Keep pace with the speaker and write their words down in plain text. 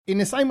in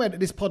the same way that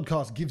this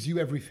podcast gives you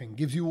everything,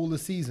 gives you all the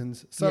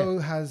seasons, so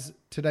has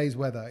today's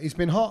weather. It's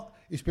been hot,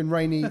 it's been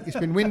rainy, it's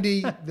been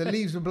windy, the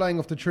leaves were blowing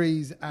off the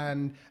trees,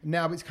 and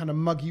now it's kind of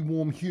muggy,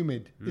 warm,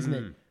 humid, isn't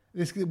it?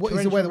 What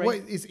is the weather?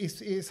 It's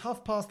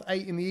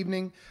 8:30 in the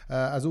evening,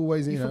 as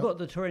always. You forgot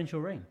the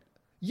torrential rain.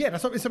 Yeah,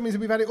 that's what means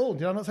we've had it all.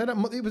 Did I not say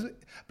that?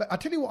 But I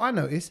tell you what I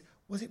noticed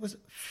was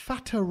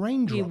fatter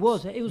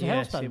raindrops. It was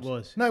hailstones. It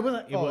was. No, it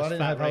wasn't. It was I didn't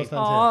fat have rain.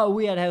 hailstones Oh,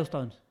 we had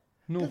hailstones.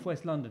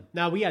 Northwest London.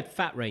 No, we had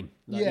fat rain.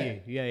 Like Yeah.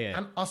 you. Yeah.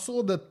 And I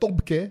saw the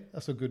dobke.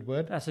 That's a good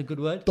word. That's a good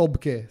word.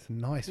 Dobke. It's a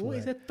nice word. What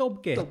is a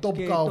dobke?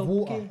 Dobka of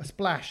water, a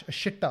splash, a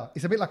shitta.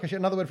 It's a bit like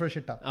another word for a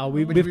shitta. Oh,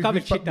 we've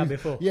covered shitta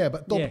before. Yeah,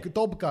 but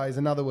dobka is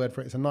another word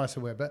for it. It's a nicer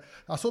word. But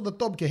I saw the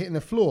dobke hitting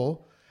the floor,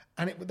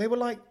 and they were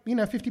like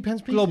 50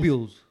 pence pieces.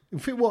 Globules.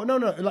 Well, no,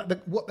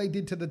 like what they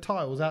did to the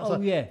tiles outside.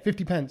 Oh, yeah.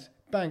 50 pence.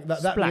 Bang.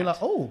 That you're like,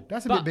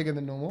 that's a bit bigger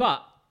than normal.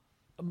 But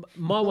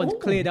my one's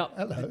cleared up.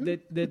 Hello.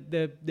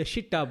 The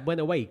shitta went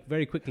away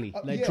very quickly.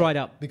 Dried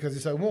up. Because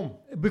it's so warm.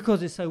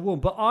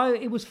 But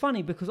it was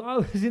funny because I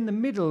was in the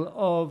middle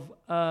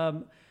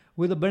of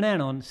with a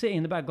banana on, sitting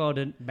in the back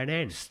garden,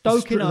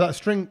 stoking up. Is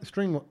that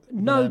string?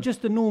 No, banana?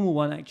 just the normal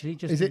one actually.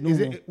 Just Is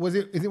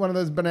it one of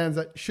those bananas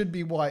that should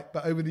be white,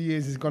 but over the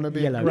years is going to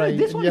be Yellow. grey? No,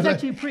 this and one's yellow?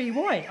 actually pretty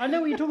white. I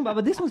know what you're talking about,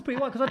 but this one's pretty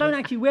white because I don't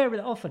actually wear it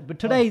that often. But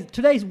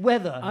today's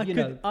weather,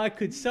 I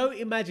could so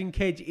imagine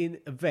Kedge in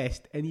a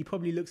vest, and he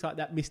probably looks like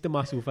that Mr.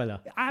 Muscle fella.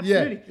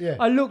 Absolutely. Yeah.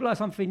 I look like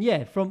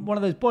something, from one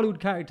of those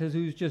Bollywood characters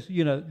who's just,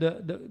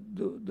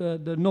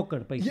 the knocker,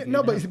 basically.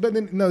 Yeah,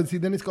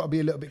 then it's got to be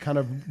a little bit kind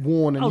of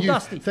worn and used.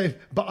 Dusty. So,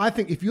 but I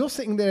think if you're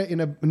sitting there in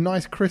a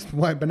nice crisp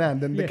white banana,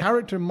 then the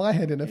character in my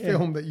head in a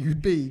film that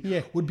you'd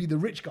be would be the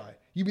rich guy.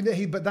 You'd be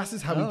there, but that's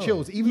just how he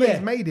chills. Even though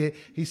he's made it,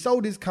 he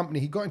sold his company,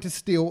 he got into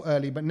steel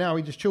early, but now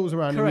he just chills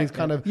around in his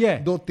kind of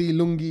dhoti,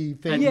 lungi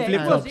thing.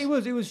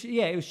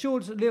 It was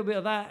shorts, a little bit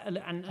of that,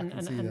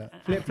 and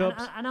Flip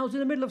flops. And I was in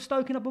the middle of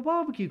stoking up a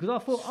barbecue because I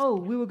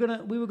thought, we were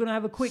gonna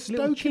have a quick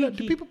little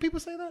cheeky. Do people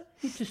say that?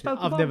 To stoke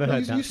I've a never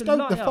heard barbecue. You that.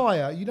 stoke the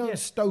fire. You don't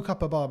stoke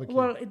up a barbecue.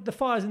 Well, the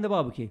fire's in the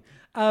barbecue,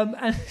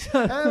 and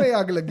so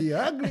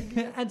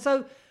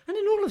and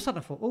then all of a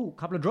sudden I thought, a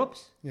couple of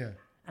drops. Yeah.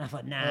 And I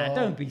thought,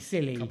 don't be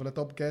silly. Couple of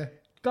top gear.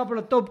 Couple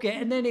of dobke,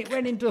 and then it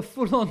went into a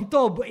full-on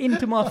dob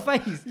into my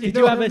face. Did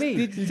you have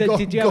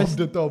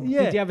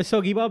a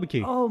soggy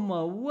barbecue? Oh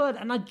my word!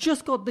 And I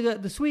just got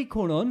the sweet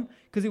corn on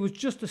because it was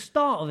just the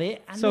start of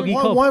it. And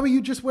why were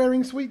you just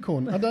wearing sweet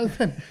corn? I don't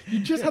think you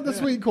just had the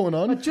sweet corn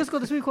on. I just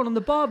got the sweet corn on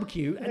the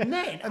barbecue, and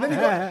then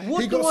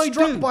he got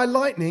struck by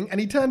lightning, and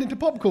he turned into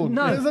popcorn.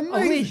 No, it was amazing.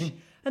 I wish.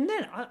 And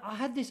then I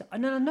had this,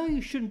 and then I know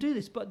you shouldn't do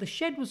this, but the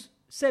shed was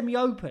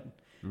semi-open.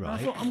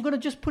 Right. I thought, I'm going to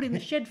just put it in the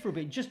shed for a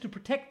bit just to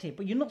protect it,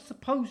 but you're not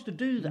supposed to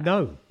do that.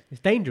 No,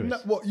 it's dangerous. No,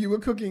 what, you were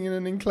cooking in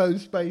an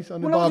enclosed space on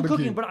the barbecue? Well, I wasn't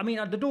cooking, but I mean,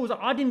 the doors,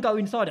 I didn't go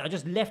inside it. I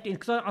just left it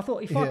because I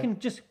thought if I can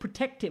just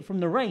protect it from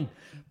the rain.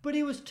 But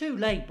it was too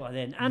late by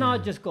then, and I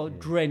just got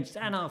drenched,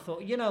 and I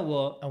thought, you know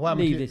what,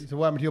 leave this. So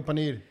what happened to your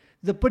paneer?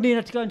 The paneer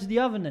had to go into the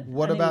oven then.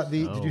 What about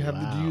did you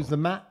use the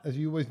mat as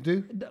you always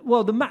do?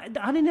 Well, the mat,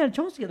 I didn't have a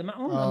chance to get the mat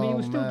on. I mean, it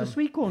was still the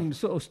sweet corn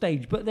sort of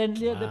stage, but then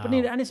the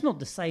paneer, and it's not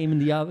the same in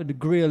the oven, the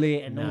grill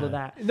it and all of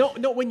that.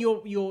 Not when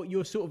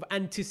you're sort of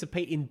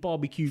anticipating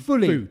barbecue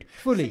food.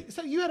 Fully.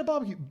 So you had a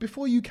barbecue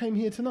before you came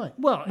here tonight?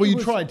 Well, you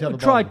tried to have a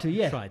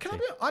barbecue? Tried to,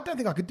 yeah. I don't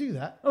think I could do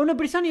that. Oh no,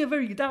 but it's only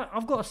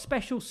I've got a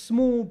special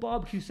small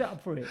barbecue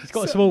setup for it. It's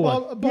got a small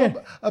one.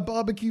 A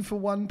barbecue for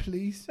one,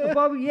 please. A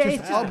barbecue, yeah.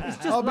 It's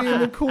just I'll be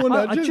in the corner.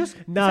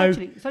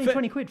 It's only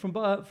 20 quid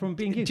from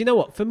B&Q. Do you know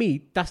what? For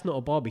me, that's not a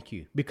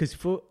barbecue because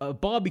for a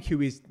barbecue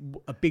is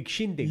a big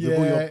shindig with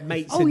all your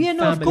mates. Oh yeah,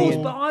 no, of course.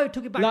 And but I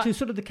took it back to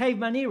sort of the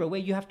caveman era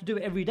where you have to do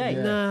it every day.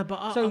 Yeah. Nah, but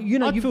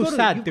I'd feel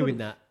sad doing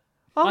that.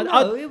 Oh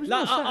no, it was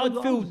not sad.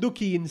 I'd feel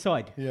nookie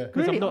inside. Yeah.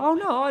 Really? Oh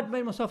no, I'd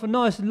made myself a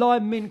nice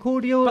lime mint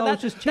cordial. I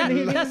was just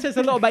chilling. That says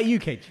a lot about you,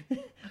 Kedge.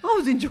 I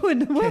was enjoying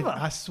the weather.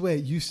 I swear,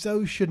 you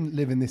so shouldn't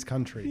live in this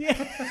country.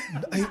 Yeah.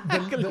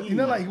 You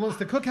know, like he wants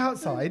to cook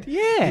outside.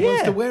 Yeah. He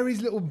wants to wear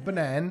his little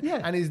banana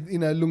and his,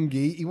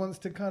 lungi. He wants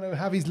to kind of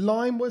have his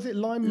lime. Was it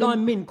lime?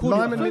 Lime mint cordial.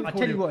 Lime and mint I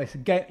tell you what,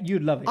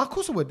 you'd love it. Of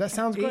course I would. That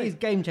sounds great. It is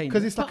game changing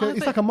because it's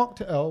like a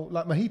mocktail,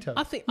 like mojito.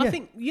 I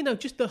think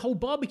just the whole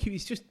barbecue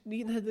is just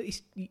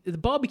the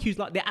barbecue's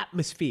like the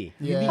atmosphere.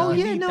 Yeah. Oh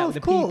yeah, no, of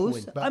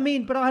course. I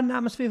mean, but I had an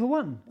atmosphere for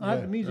one. I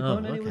had the music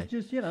on, and it was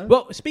just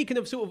Well, speaking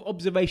of sort of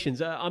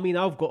observations,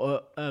 I've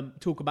got to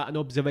talk about an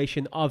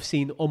observation I've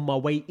seen on my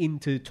way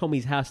into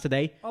Tommy's house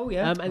today. Oh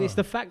yeah, and it's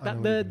the fact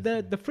that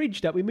the fridge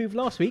that we moved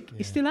last week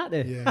is still out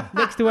there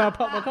next to where I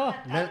parked my car.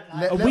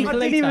 A week later. I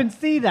didn't even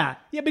see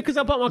that. Yeah, because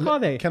I parked my car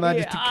there.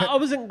 I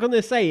wasn't going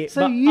to say it.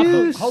 So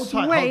you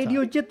sweated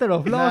your jitter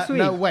off last week.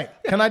 No, wait.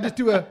 Can I just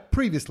do a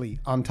previously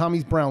on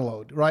Tommy's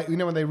Brownload? Right, you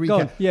know when they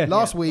recap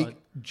last week.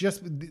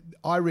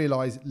 I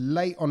realised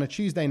late on a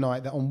Tuesday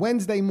night that on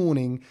Wednesday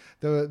morning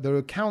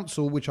the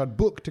council, which I'd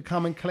booked to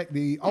come and collect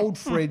the old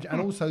fridge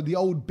and also the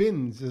old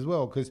bins as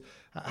well, because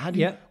how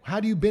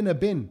do you bin a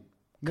bin?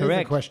 There's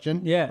Correct. a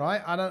question. Yeah.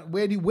 Right? I don't.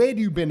 Where do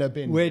you bin a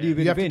bin? Where do you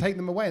bin You a have to bin? take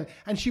them away.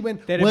 And she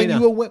went, They'd have "Were been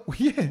you aware?"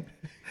 Yeah.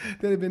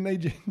 They'd have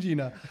been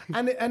Gina.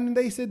 And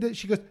they said that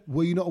she goes,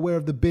 "Were you not aware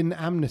of the bin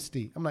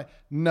amnesty?" I'm like,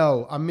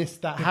 "No, I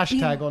missed that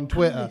hashtag on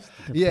Twitter."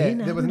 Yeah,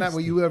 there was an app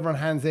where you were on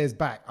hands theirs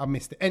back. I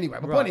missed it. Anyway,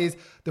 my point is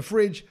the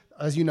fridge.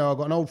 As you know, I've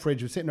got an old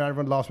fridge. We're sitting around.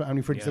 Everyone laughs about how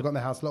many fridges I've got in the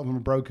house. A lot of them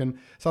are broken.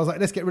 So I was like,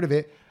 let's get rid of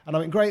it. And I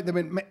went, great. They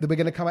were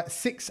going to come at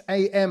 6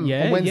 a.m.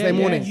 on Wednesday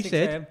morning. You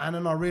said. And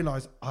then I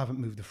realised I haven't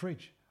moved the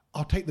fridge.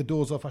 I'll take the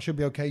doors off. I should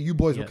be okay. You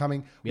boys were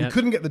coming. We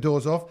couldn't get the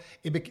doors off.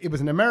 It was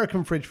an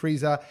American fridge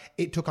freezer.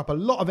 It took up a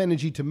lot of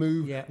energy to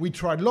move. Yeah. We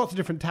tried lots of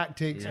different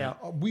tactics. Yeah.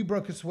 We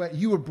broke a sweat.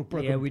 You were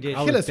broke Yeah, we did.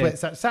 killer sweat.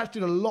 Satch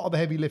did a lot of the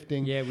heavy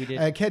lifting. Yeah, we did.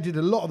 Ked did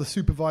a lot of the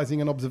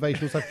supervising and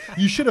observational stuff.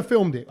 You should have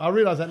filmed it. I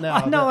realise that now.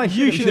 I know,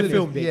 You should have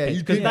filmed it. Yeah,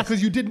 you did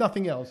because you did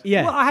nothing else.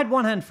 Yeah. Well, I had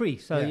one hand free,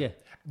 so yeah.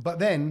 But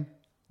then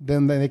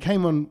they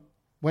came on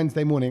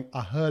Wednesday morning.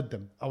 I heard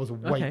them. I was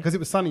awake because it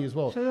was sunny as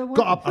well. So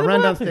Got up, I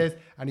ran downstairs,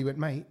 and he went,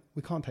 "Mate,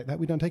 we can't take that.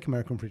 We don't take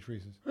American fridge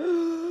freezers.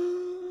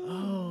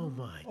 Oh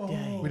my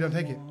day. We don't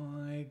take it. Oh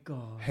my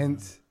God.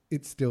 Hence,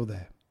 it's still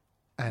there."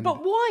 And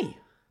But why?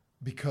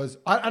 because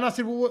I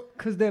said, "Well, what?"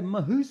 Because they're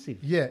mahusive.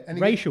 Yeah, and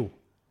he Racial.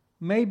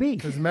 Maybe.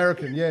 Because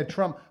American, yeah,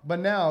 Trump. But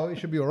now it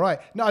should be all right.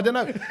 No, I don't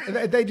know.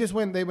 They just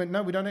went. They went,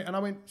 "No, we don't." And I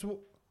went, "So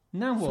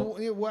Now so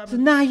what? yeah, what So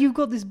happened?" now you've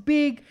got this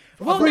big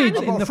fridge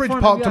I've in got the a fridge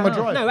front parked of on your my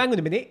house. drive. No, hang on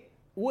a minute.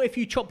 What if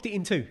you chopped it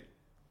in two?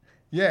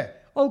 Yeah.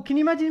 Oh, can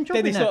you imagine him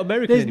chopping it's that? not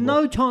American There's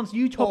anymore. no chance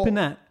you chopping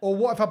that. Or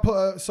what if I put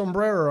a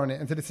sombrero on it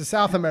and said it's a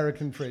South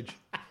American fridge?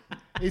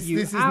 This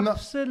is not.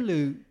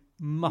 Absolute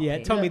muppet.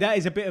 Yeah, Tommy, that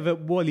is a bit of a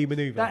Wally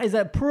manoeuvre. That is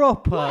a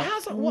proper.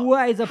 What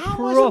That is a am I supposed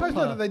to know that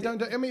proper. they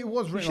don't? I mean, it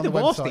was written should on the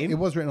have asked website. him. It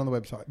was written on the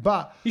website,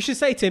 but You should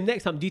say to him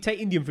next time, do you take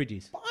Indian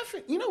fridges? I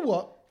think you know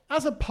what?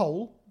 As a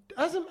poll,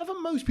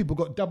 haven't most people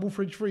got double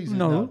fridge freezers?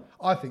 No. now?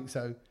 I think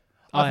so.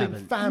 I think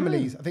haven't.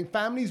 families. I think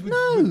families with,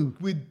 No.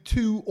 with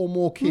two or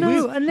more kids.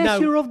 No, unless no,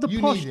 you're of the you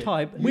posh need it.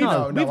 type. We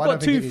know. no. We've I got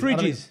don't two think it is. I don't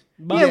fridges. think-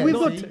 Yeah, Yeah, we've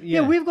not- got.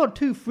 Yeah, we've got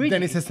two fridges.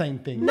 Then it's the same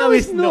thing. No,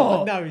 it's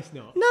not. No, it's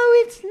not. No,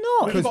 it's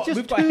not. We've It's got- just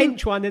we've got a two-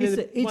 hench one and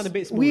it's one a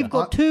bit smaller. We've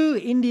got two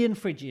Indian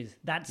fridges.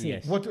 That's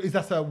Yes. it. What is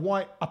that? A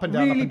white up and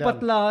down, Really up and down.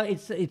 butler.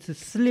 It's a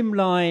slim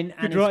line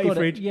and Gujarati it's got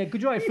fridge.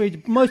 Gujarati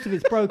fridge. Most of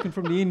it's broken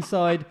from the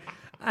inside,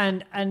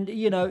 and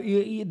you know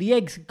the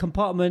eggs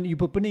compartment you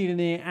put paneer in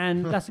it,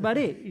 and that's about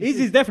it. His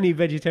is definitely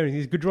vegetarian.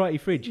 It's Gujarati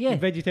fridge. yeah,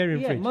 Vegetarian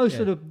yeah, fridge. Most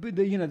of the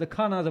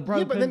kanas are broken.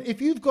 Yeah, but then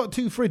if you've got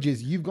two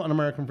fridges, you've got an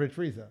American fridge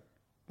freezer.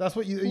 That's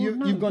what Well,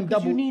 no, you've gone because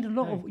double. You need a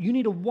lot of. You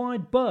need a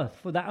wide berth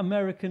for that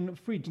American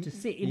fridge to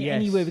sit in Yes.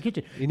 anywhere in the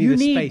kitchen. You need a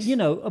space.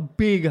 a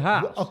big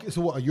house. Okay,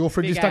 so what? Are your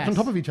fridges Big stacked on ass.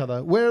 top of each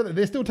other? Where are they?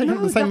 They're still taking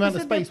up the same amount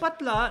of space.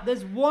 Butler,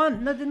 there's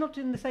one. No, they're not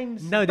in the same.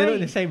 No, they're not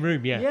in the space. same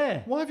room. Yeah.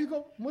 Yeah. Why have you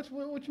got? What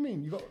do you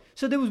mean? You got?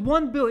 So there was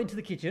one built into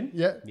the kitchen.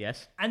 Yeah.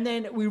 Yes. And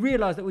then we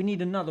realised that we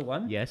need another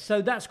one. Yes.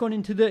 So that's gone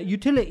into the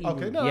utility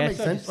Okay, room. no, that Yes.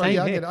 makes sense. Same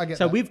Yeah, I here. get it. I get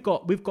so that.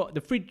 we've got the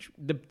fridge,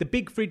 the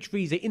big fridge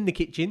freezer in the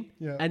kitchen,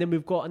 Yeah. and then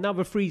we've got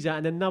another freezer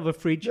and another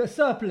fridge. The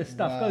surplus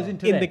stuff goes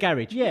into In there. the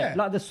garage. Yeah, Yeah.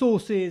 like the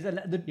sauces and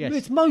Yes.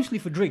 it's mostly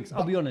for drinks.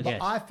 I'll be honest. But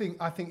I think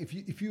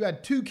if you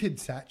had two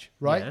kids, Satch,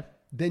 right, Yeah.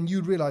 then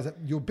you'd realise that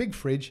your big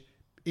fridge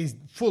is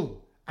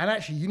full, and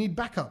actually you need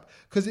backup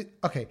because it.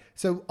 Okay,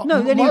 so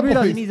No, then he my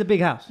realised he boys- needs a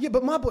big house. Yeah,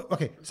 but my boy.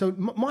 Okay, so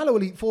Milo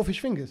will eat 4 fish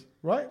fingers,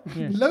 right?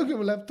 Logan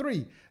will have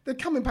 3. They're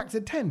coming back to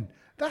 10.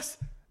 That's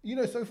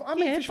so if I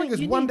make Yeah, fish but fingers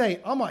you one need- day,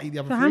 I might eat the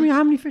other So 3.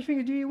 how many fish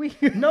fingers do you eat a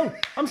week? No,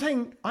 I'm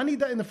saying I need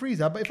that in the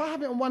freezer. But if I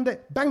have it on one day,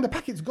 bang, the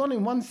packet's gone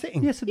in one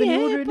sitting. Yeah, so then you Yeah,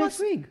 order it plus-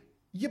 next week.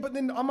 Yeah, but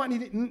then I might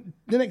need it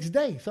the next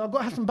day. So I've got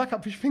to have some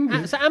backup fish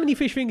fingers. So how many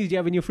fish fingers do you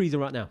have in your freezer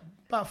right now?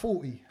 About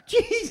 40.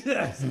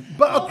 Jesus!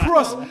 But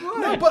across.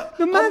 No, but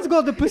The man's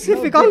got the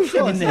Pacific No,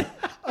 Ocean in there.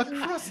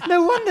 across.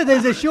 No wonder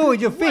there's a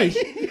shortage of fish.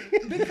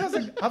 Because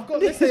I've got,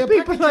 This let's say, is a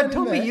people package like in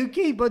Tommy. there. You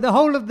keep the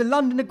whole of the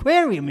London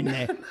Aquarium in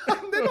there.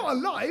 They're not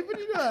alive. What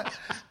do you know that?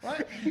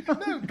 Right?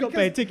 No, Got to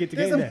pay a ticket to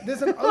get in there.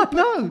 There's an open.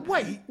 No.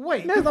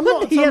 Wait. No 'cause I'm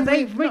wonder he some has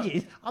 8 no,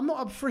 fridges. I'm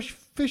not a fish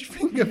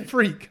finger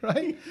freak,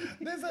 right?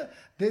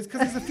 There's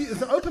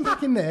an open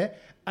pack in there,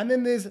 and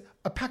then there's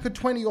a pack of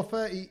 20 or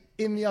 30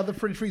 in the other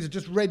fridge freezer,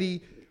 just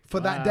ready for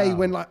that day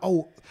when I've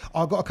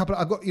got a couple.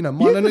 I've got You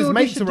Milo and could his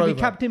mates audition are to over. be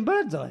Captain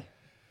Birdseye.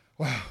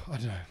 Well, I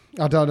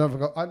don't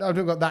know. I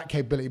haven't got that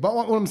capability. But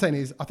what I'm saying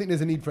is, I think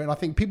there's a need for it. And I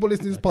think people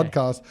listening to this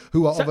podcast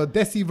who are of a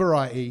Desi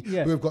variety,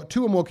 Yeah. who have got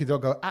 2 or more kids, they'll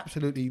go,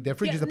 absolutely, their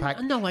fridges Yeah, are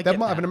packed. no, I They get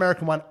might have that. an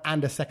American one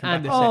and a second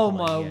And pack. the Oh second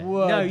my one, yeah.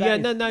 word, No,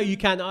 that no, you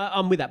can.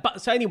 I'm with that.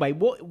 But so anyway,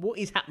 what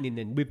is happening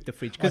then with the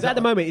fridge? Because at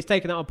the moment it's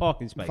taken out a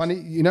parking space. Funny,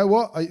 you know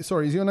what?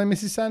 Sorry, is your name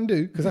Mrs.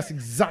 Sandu? Because that's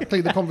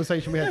exactly the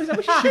conversation we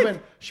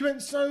had. She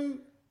went, so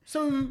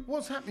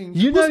what's happening?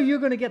 You know What's- you're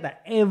going to get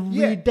that every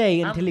Yeah.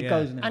 day And- until it Yeah.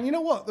 goes now. And you know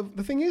what?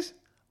 The thing is,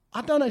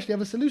 I don't actually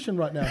have a solution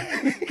right now.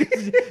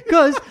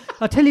 Because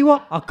I tell you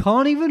what, I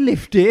can't even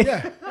lift it.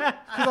 Yeah.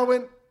 Because I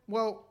went,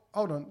 well,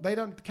 hold on. The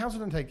council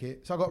don't take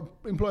it. So I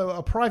got to employ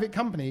a private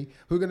company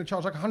who are going to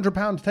charge like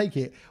 £100 to take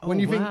it. When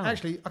you think, wow.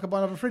 actually, I could buy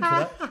another fridge for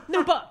that.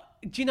 No, but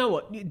do you know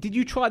what? Did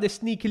you try the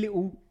sneaky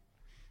little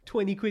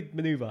 20 quid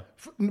maneuver?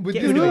 With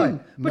Get this rid of guy? him.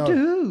 But to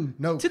who?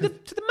 No, To the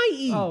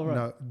matey. Oh, right.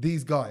 no.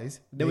 These guys,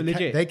 They were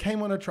legit. They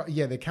came on a truck.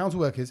 Yeah, they're council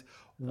workers.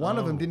 One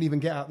of them didn't even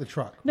get out the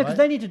truck. No, because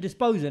right? they need to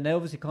dispose it. And they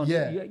obviously can't.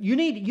 Yeah. You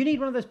need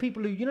one of those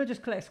people who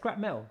just collect scrap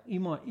metal. You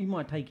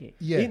might take it.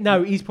 Yeah.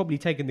 No, he's probably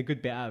taken the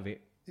good bit out of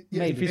it.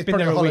 Yeah, If it's it's been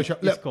probably there a a hollow week, shell.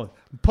 it's Look, gone.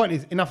 point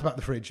is, enough about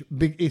the fridge.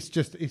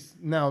 It's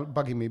now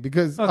bugging me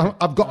because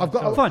I've got.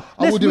 Fine.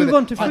 I will Let's do with move it.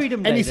 on to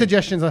Freedom Day Any then.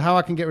 suggestions on how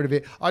I can get rid of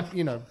it?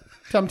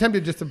 So I'm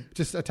tempted just to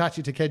just attach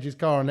it to Kedge's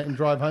car and let him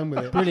drive home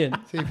with it. Brilliant.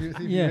 See if you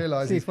Yeah,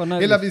 realise. see if I He'll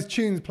notice. have his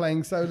tunes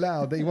playing so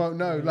loud that he won't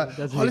know. Like,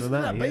 doesn't listen even to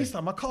that matter, bass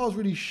line. My car's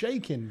really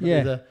shaking. But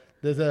Yeah.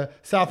 There's a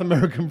South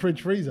American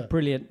fridge freezer.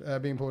 Brilliant.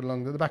 Being poured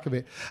along the back of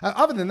it.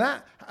 Other than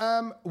that,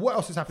 what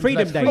else has happened?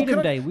 Freedom today? Day. Can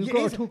Freedom Day. We've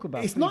got to talk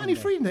about It's not only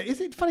Freedom Freedom Day. Is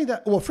it funny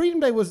that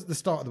Freedom Day was the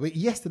start of the week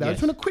yesterday? I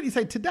Yes. just want to quickly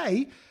say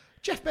today,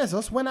 Jeff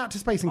Bezos went out to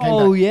space and came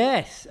Oh back.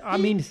 yes. I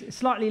mean,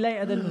 slightly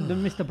later than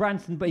Mr.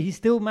 Branson, but he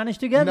still managed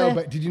to get there. No,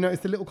 but did you notice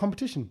the little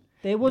competition?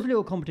 There was a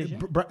little competition.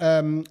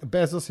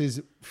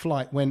 Bezos's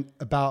flight went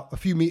about a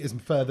few meters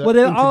further. Well,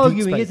 they're into deep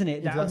arguing, space, isn't it?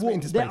 into that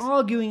into They're space.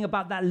 arguing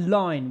about that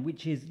line,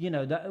 which is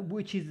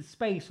which is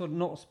space or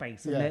not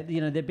space, and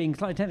Yeah. they're being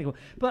slightly technical.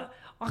 But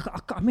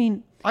I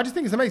mean, I just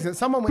think it's amazing that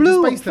someone went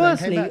to space today and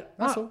came firstly, back.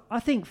 That's all. I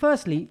think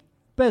firstly,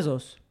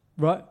 Bezos,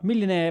 right,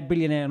 millionaire,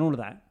 billionaire, and all of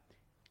that,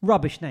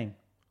 rubbish name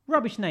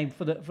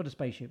for the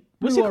spaceship.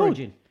 What's Blue it called?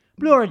 Origin.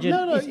 Blue Origin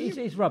No,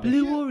 is rubbish.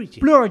 Blue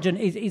Origin. Blue Origin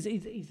is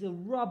a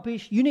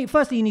rubbish. You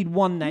need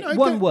one name,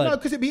 one word. No,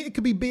 because it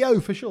could be BO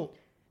for short.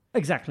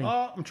 Exactly.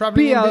 Oh, I'm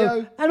travelling in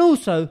BO. And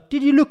also,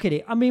 did you look at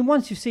it? I mean,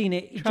 once you've seen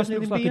it, it just Travelling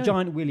looks in like a BO.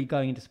 giant wheelie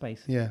going into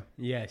space. Yeah.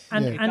 Yes.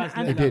 And, Yeah,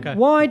 and, it did.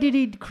 why did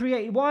he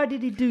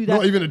do that?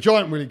 Not even a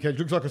giant Willy Cage.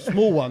 Looks like a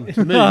small one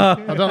to me. I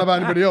don't know about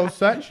anybody else.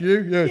 Satch, you?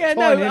 Yeah,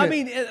 tiny, no, I innit?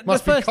 mean,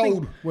 Must the be first thing-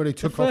 cold where he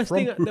took off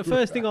from. The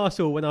first thing I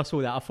saw when I saw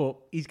that, I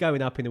thought, he's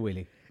going up in a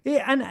wheelie.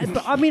 Yeah,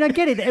 but I mean, I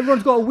get it.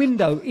 Everyone's got a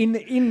window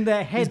in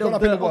their head He's gone of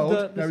up the in the world.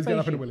 of the Now he's going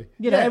up in a spaceship. willy.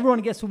 You know, Yeah. everyone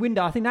gets a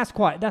window. I think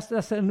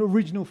that's an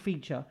original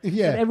feature.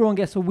 Yeah. That everyone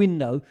gets a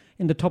window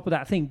in the top of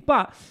that thing.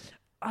 But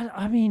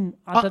I mean,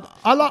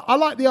 I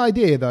like the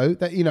idea though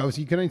that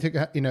so you can only take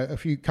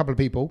a couple of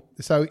people.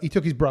 So he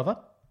took his brother,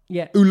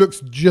 yeah. who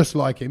looks just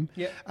like him,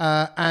 Yeah.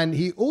 and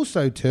he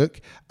also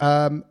took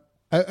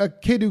a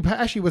kid who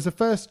actually was the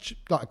first,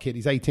 not a kid,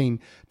 he's 18,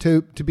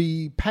 to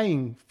be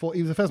paying for.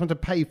 He was the first one to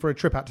pay for a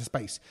trip out to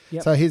space.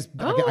 Yep. So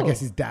I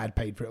guess his dad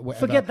paid for it.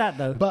 Whatever. Forget that,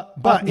 though.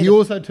 But he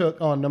also took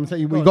on. I'm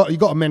saying you got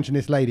to mention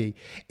this lady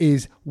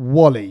is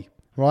Wally.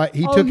 Right,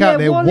 he took out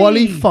there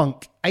Wally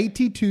Funk,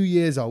 82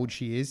 years old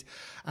she is,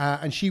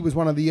 and she was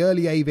one of the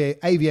early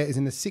aviators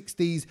in the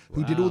 60s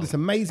who did all this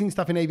amazing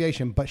stuff in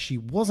aviation, but she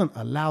wasn't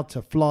allowed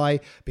to fly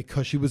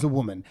because she was a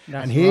woman.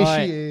 That's and here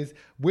right. she is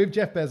with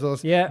Jeff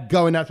Bezos Yeah.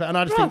 going out, and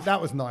I just think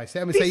that was nice.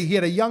 I mean, say he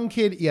had a young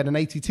kid, he had an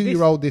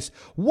 82-year-old, this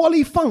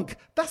Wally Funk,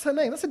 that's her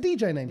name, that's a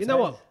DJ name. You know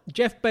what?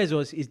 Jeff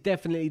Bezos is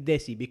definitely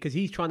desi because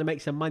he's trying to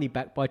make some money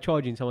back by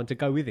charging someone to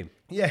go with him.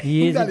 Yeah,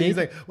 He is exactly. indeed. He's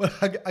like,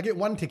 well, I get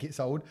one ticket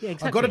sold. Yeah, I've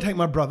got to exactly. take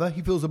my brother.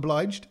 He feels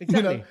obliged.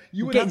 Exactly.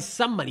 You We're would getting have,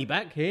 some money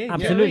back here. yeah,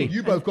 Absolutely.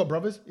 you both got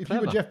brothers. If you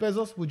were Clever. Jeff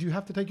Bezos, would you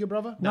have to take your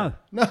brother? No.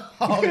 No.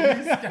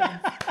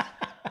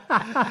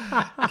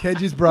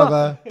 Kedge's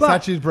brother,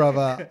 Satch's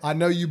brother. I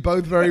know you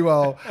both very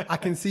well. I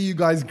can see you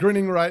guys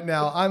grinning right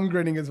now. I'm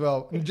grinning as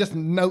well. And just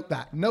note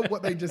that. Note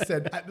what they just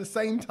said at the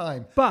same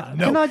time. But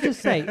can I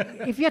just say,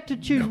 if you had to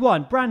choose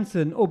one,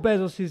 Branson or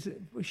Bezos'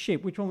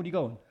 ship, which one would you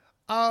go on?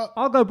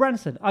 I'll go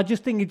Branson. I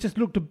just think it just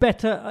looked a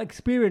better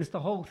experience. The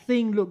whole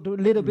thing looked a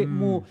little bit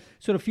more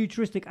sort of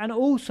futuristic. And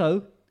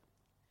also,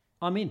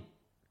 I'm in.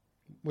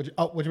 What do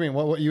you mean?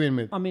 What are you in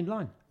with? I'm in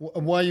line.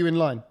 Why are you in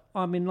line?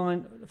 I'm in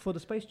line for the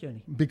space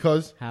journey.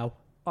 Because How?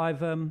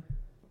 I've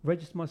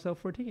registered myself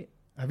for a ticket.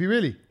 have you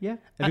really? Yeah.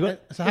 Have you got,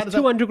 So how it's does that?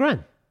 200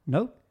 grand.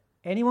 No.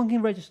 Anyone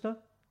can register.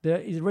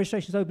 The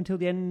registration's open till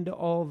the end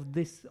of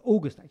this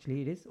August.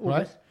 Actually, it is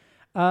August.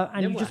 And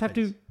Then you what just have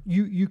to. happens?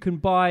 You can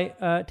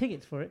buy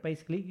tickets for it.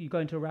 Basically, you go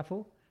into a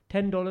raffle.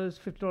 $10, $50,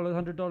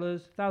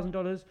 $100,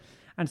 $1,000,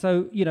 and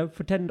so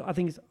for $10, I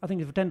think it's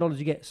for $10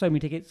 you get so many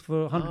tickets.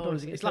 For $100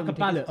 you get It's so like a many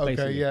ballot, tickets. Okay,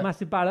 basically. yeah.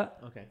 Massive ballot.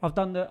 Okay. I've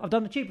done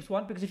the cheapest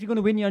one because if you're going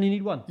to win, you only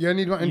need one. You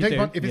need one. And You take do,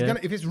 one. If it's yeah.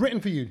 if it's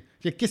written for you,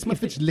 you kiss my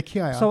fitch lick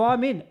here. So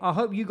I'm in. I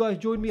hope you guys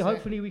join me.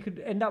 Hopefully we could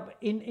end up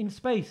in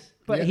space.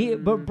 But Yeah.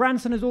 but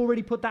Branson has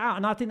already put that out,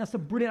 and I think that's a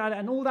brilliant idea.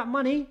 And all that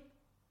money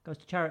goes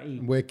to charity.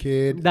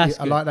 Wicked. That's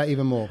I good. like that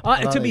even more. I like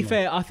To that be even more.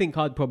 fair, I think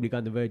I'd probably go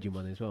on the Virgin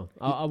one as well.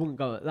 I wouldn't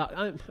go.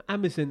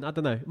 Amazon, I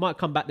don't know. It might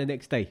come back the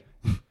next day.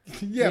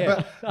 Yeah,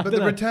 Yeah. but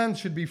the returns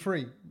should be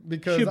free.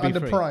 because Should be under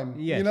free. Prime.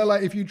 Yes. You know,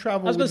 like if you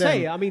travel. I was going with to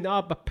say, them, I mean,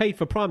 I paid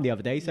for Prime the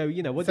other day, so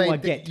what do I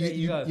get?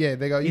 Yeah,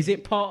 they go. Is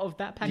it part of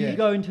that package? You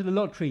go into the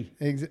lottery.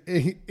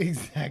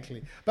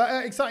 Exactly.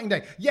 But exciting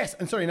day. Yes,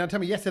 and sorry, now tell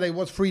me, yesterday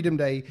was Freedom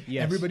Day.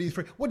 Yes. Everybody's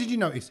free. What did you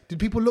notice? Did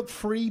people look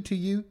free to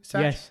you,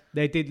 Satch? Yes,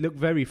 they did look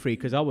very free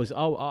because I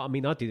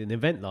did an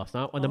event last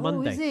night on a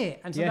Monday. Is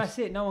it? And so that's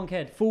it. No one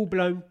cared. Full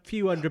blown,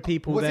 few hundred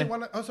people Was there.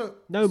 it also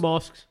No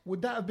masks.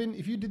 Would that have been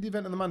if you did the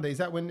event on the Monday? Is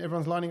that when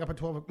everyone's lining up at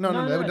 12? No,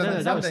 No,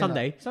 that was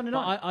Sunday. Sunday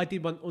But night. I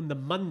did one on the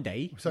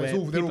Monday. So where it's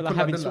all- they're all people are put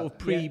having under sort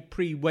of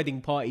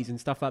pre-wedding parties and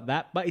stuff like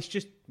that. But it's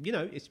just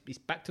it's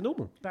back to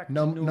normal.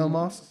 No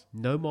masks.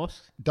 No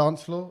masks.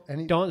 Dance floor.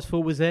 Dance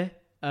floor was there.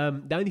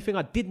 The only thing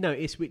I did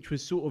notice, which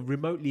was sort of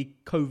remotely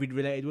COVID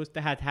related, was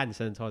they had hand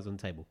sanitizer on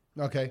the table.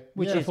 Okay.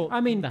 Which Yeah. is,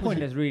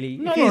 pointless, really.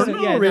 No, It is,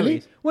 not really. it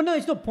is. Well, no,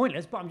 it's not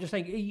pointless, but I'm just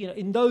saying,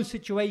 in those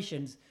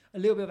situations, a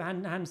little bit of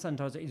hand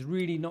sanitizer is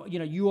really not,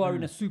 you are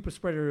in a super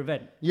spreader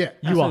event. Yeah.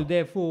 And You so are.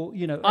 therefore,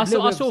 I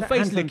saw hand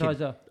face licking.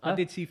 sanitizer. I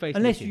did see face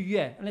unless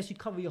licking. unless you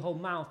cover your whole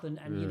mouth and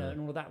and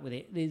all of that with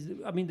it.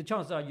 The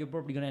chances are you're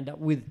probably going to end up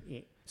with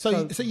it.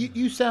 So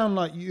you sound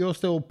like you're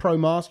still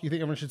pro-mask. You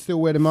think everyone should still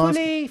wear the mask?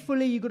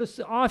 Fully, you got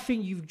to. I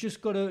think you've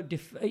just got to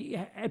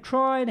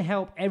try and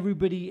help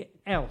everybody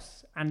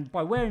else, and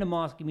by wearing a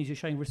mask, it means you're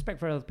showing respect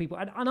for other people.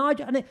 And I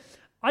don't know.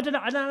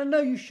 I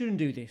know you shouldn't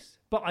do this,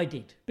 but I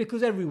did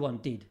because everyone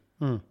did.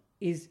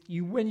 Is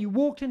when you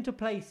walked into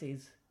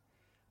places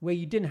where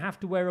you didn't have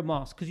to wear a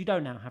mask, because you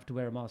don't now have to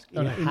wear a mask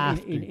in Not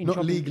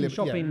shopping, legally, in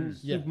shopping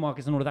yeah.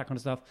 supermarkets and all of that kind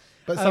of stuff.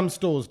 But some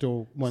stores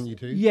still want you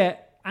to. Yeah,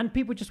 and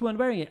people just weren't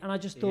wearing it, and I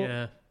just thought.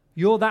 Yeah.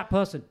 You're that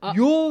person.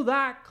 You're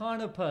that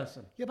kind of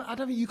person. Yeah, but I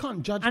don't think you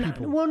can't judge And,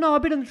 people. well, no,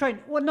 I've been in the train.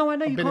 Well, no, I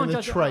know I've you been can't in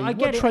the judge. trade. I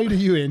get What it. trade are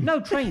you in? No,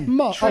 train.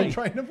 Train.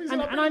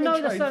 And I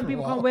know that certain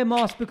people can't wear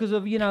masks because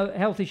of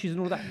health issues and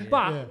all that.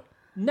 But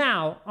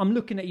now I'm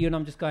looking at you and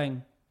I'm just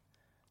going,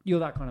 you're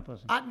that kind of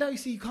person. No, you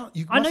see, you can't.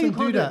 I know you mustn't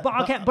can't do that. but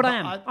I can. But I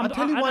am. I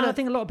tell you what. I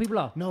think a lot of people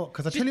are. No,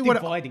 because I Just tell you what.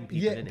 dividing people,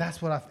 Yeah, isn't it? that's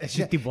what I. It's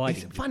just dividing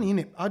It's people. funny, isn't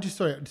it? I just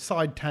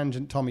side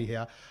tangent, Tommy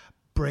here.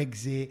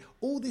 Brexit,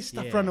 all this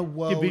stuff around the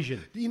world.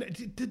 Division.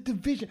 The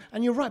division.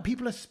 And you're right,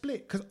 people are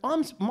split. Because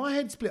my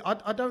head's split.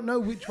 I don't know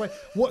which way,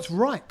 what's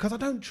right. Because I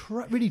don't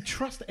really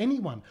trust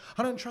anyone.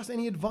 I don't trust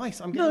any advice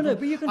I'm getting. No,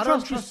 but you can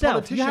trust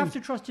yourself. You have to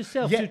trust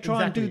yourself to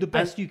try and do the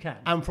best you can.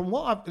 And from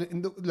what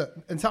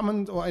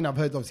I've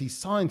heard obviously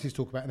scientists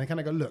talk about, and they kind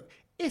of go, look,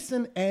 it's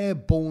an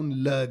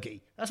airborne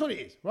lurgy. That's what it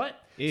is, right?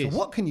 It so is.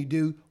 what can you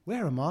do?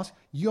 Wear a mask.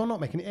 You're not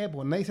making it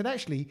airborne. And they said,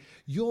 actually,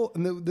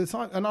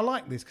 and I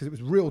like this because it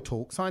was real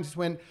talk. Scientists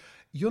went,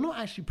 you're not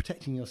actually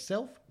protecting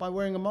yourself by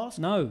wearing a mask.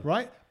 No.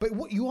 Right? But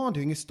what you are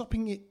doing is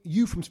stopping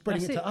you from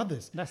spreading That's it it. to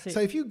others. That's it. So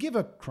if you give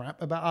a crap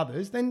about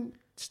others, then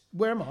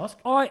wear a mask.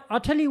 I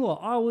tell you what,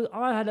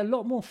 I had a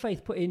lot more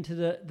faith put into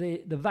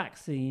the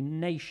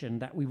vaccination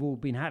that we've all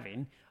been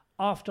having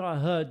after I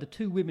heard the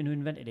two women who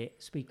invented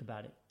it speak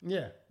about it.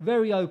 Yeah.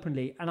 Very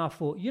openly. And I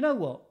thought, you know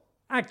what?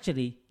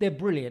 Actually, they're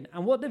brilliant.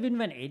 And what they've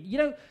invented,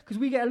 because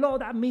we get a lot of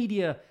that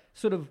media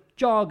sort of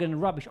jargon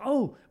and rubbish.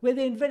 Oh, where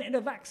they invented a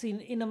vaccine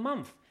in a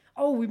month.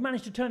 Oh, we've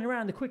managed to turn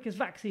around the quickest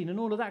vaccine and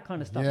all of that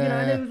kind of stuff.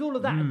 Yeah. And there was all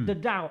of that, the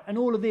doubt and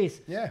all of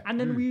this. Yeah. And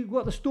then we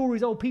got the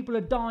stories, people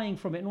are dying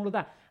from it and all of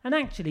that. And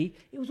actually,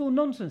 it was all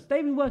nonsense.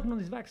 They've been working on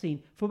this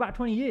vaccine for about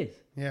 20 years.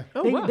 Yeah.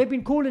 Wow. They've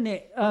been calling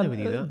it never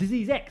knew that.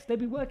 Disease X. They've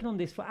been working on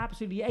this for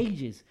absolutely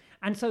ages.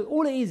 And so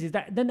all it is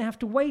that then they have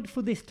to wait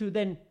for this to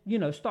then,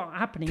 start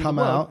happening Come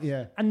in the world. out,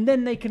 yeah. And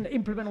then they can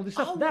implement all this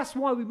stuff. Oh. That's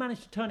why we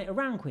managed to turn it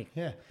around quick.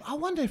 Yeah. I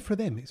wonder if for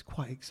them it's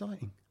quite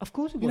exciting. Of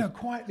course it was.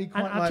 Quietly, And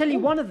quite I'll like, tell you,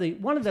 "Ooh, one of the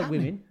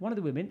happening?"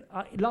 women,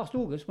 last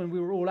August when we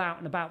were all out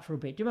and about for a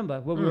bit. Do you remember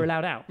when we were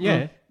allowed out?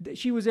 Yeah.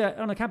 She was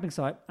on a camping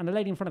site, and the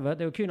lady in front of her,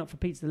 they were queuing up for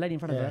pizza. The lady in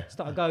front of her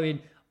started going,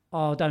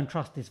 "Oh, don't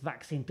trust this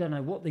vaccine. Don't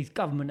know what these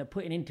government are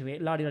putting into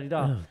it. La di da di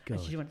da." And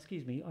she went,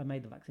 "Excuse me, I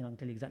made the vaccine. I can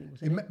tell you exactly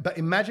what's in it." But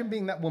imagine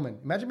being that woman.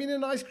 Imagine being in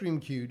an ice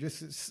cream queue,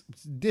 just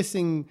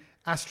dissing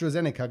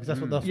AstraZeneca because that's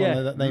what the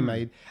one that they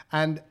made,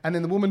 and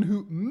then the woman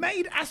who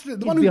made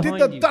the one who did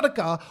the behind you.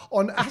 tadaka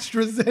on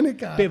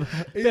AstraZeneca,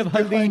 Bit of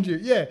behind you.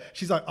 Yeah,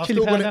 she's like, I've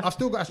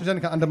still got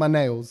AstraZeneca under my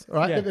nails.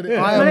 Right, Yeah. look at it.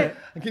 Yeah. I Smell am. it.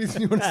 And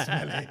can you want to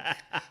smell it?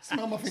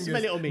 Smell my fingers.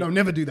 Smell it on me. No,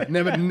 never do that.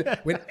 Never.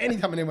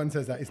 Anytime anyone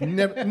says that, it's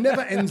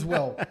never ends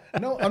well.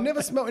 No, I've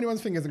never smelled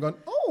anyone's fingers and gone,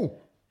 oh.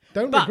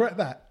 Don't regret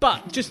that.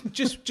 But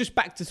just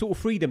back to sort of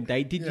Freedom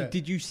Day. Yeah.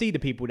 Did you see the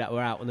people that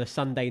were out on a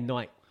Sunday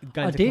night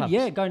going I to did, clubs?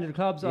 yeah, going to the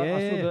clubs. I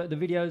Yeah. saw the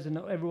videos and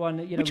everyone,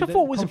 Which with I the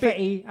thought was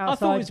confetti outside. I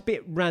thought it was a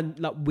bit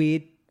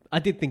weird. I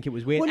did think it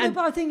was weird. Well, no, And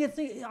but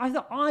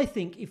I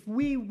think if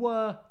we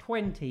were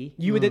 20,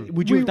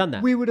 would you have done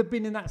that? We would have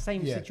been in that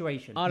same Yeah.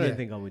 situation. I don't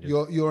think I would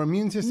have. Your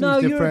immune system's No,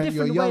 you're a different.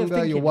 You're different way of younger.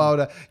 You're thinking.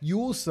 wilder. You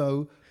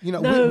also, No,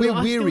 we're I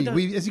still weary.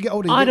 don't- As you get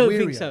older, you I get don't wearier.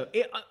 think so.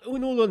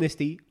 In all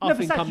honesty, I No,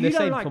 think but I'm you the don't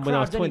same like from when I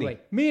was crowds 20.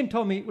 anyway. Me and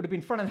Tommy would have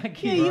been front of that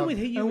queue. Yeah, you would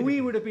have. and we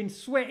would have been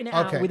sweating it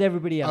out with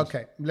everybody else.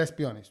 Okay, let's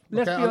be honest.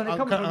 Let's okay, be honest.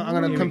 I'm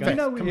going to Here we go. confess. You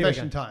know,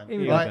 Confession time. Here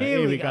we go. Right?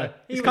 Here we go.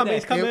 It's Here come we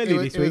it's go. come early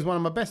this It was week. one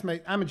of my best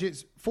mates,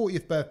 Amajit's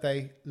 40th birthday.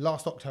 birthday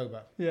last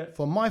October. Yeah.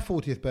 For my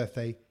 40th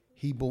birthday,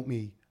 he bought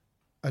me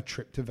a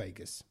trip to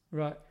Vegas.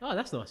 Right. Oh,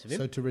 that's nice of him.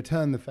 So to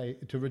return the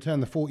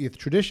 40th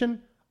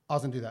tradition, I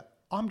was going to do that.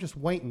 I'm just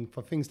waiting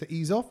for things to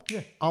ease off.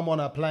 Yeah. I'm on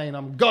a plane.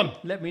 I'm gone.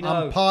 Let me know.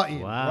 I'm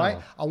partying, Wow. right?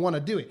 I want to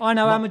do it. I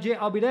know how much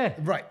I'll be there.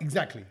 Right,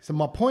 exactly. So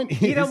my point is...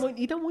 He don't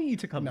want you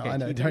to come. No, Kev. I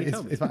know. You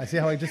It's fine. See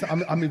how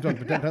I moved on.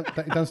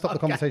 But don't stop the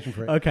conversation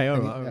for it. Okay,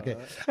 all right. Okay.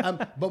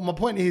 But my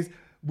point is,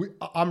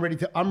 I'm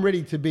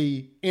ready to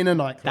be in a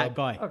nightclub. That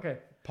guy. Okay.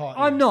 Partying.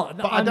 I'm not.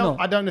 But I'm not.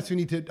 I don't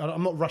necessarily need to.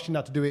 I'm not rushing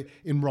out to do it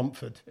in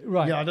Romford.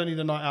 Right. Yeah. I don't need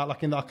a night out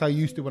like I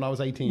used to when I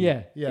was 18.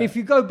 Yeah. Yeah. If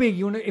you go big,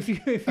 you want to. If you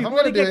I'm want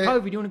to gonna get do it-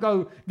 COVID, you want to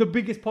go the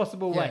biggest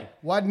possible way.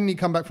 Why didn't he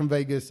come back from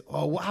Vegas?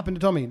 Oh, what happened to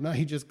Tommy? No,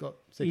 he just got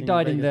sick. He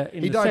died in Vegas.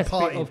 the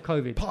cesspit of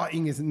COVID.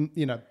 Partying isn't,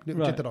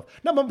 Right. jetted off.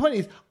 No, my point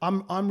is,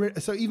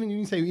 so even when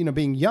you say,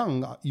 being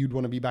young, you'd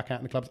want to be back out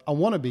in the clubs. I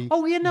want to be.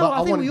 Oh, yeah, no, but I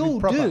think want we it to be all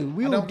proper. do.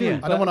 We all do.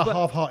 I don't want a But-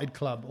 half-hearted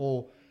club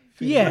or.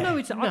 Yeah. No,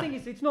 I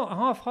think it's not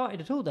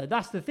half-hearted at all. Though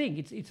that's the thing.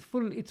 It's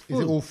full. It's full.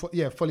 Is it all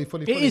fully?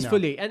 It is now?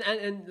 fully,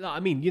 and like, I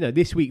mean,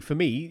 this week for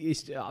me,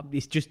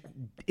 it's just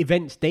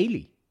events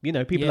daily.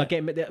 People Yeah. are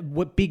getting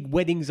big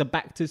weddings are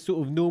back to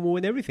sort of normal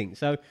and everything.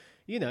 So,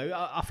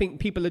 I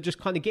think people are just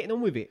kind of getting on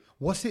with it.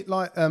 What's it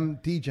like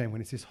DJing when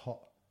it's this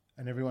hot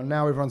and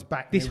everyone's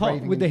back? This and they're hot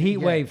raving with the and- heat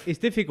yeah. wave. It's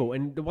difficult,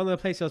 and one of the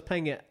places I was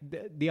playing at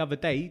the other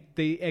day,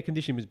 the air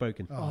conditioning was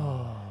broken.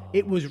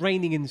 It was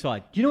raining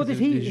inside. Do you know what this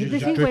heat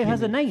dripping wave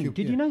has a with name? fuel,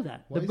 Did yeah. you know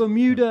that? What The is it?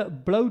 Bermuda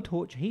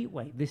blowtorch heat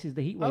wave. This is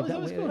the heat wave. is that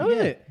what it's called? Oh,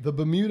 is it? The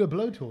Bermuda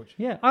blowtorch.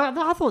 Yeah,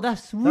 I thought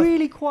that's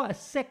really quite a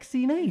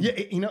sexy name.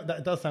 Yeah,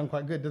 that does sound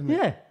quite good, doesn't it?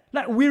 Yeah,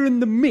 like we're in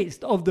the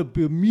midst of the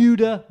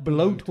Bermuda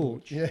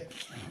blowtorch. Yeah.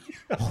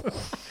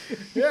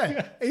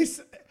 Yeah.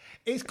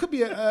 It could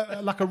be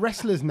like a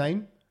wrestler's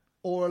name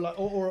or like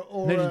or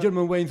Ladies and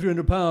gentlemen, weighing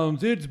 300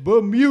 pounds, it's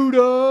Bermuda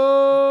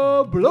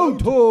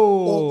blowtorch.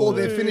 or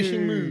their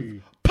finishing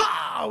move.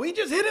 Pow! He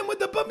just hit him with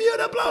the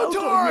Bermuda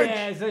blowtorch.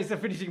 Yeah, so it's a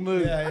finishing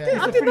move. Yeah, yeah.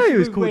 It's I a didn't know it finishing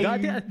was move called where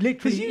that. you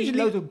 'Cause literally usually- eat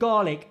loads of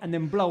garlic and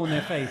then blow on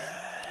their face.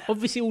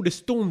 Obviously, all the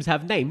storms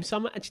have names, so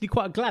I'm actually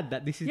quite glad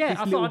that this Yeah, this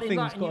I little thought I'd thing's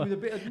enlighten you got. with a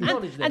bit of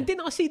knowledge there. And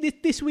didn't I see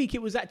this week?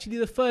 It was actually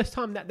the first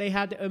time that they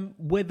had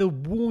weather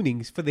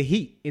warnings for the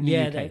heat in the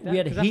UK. we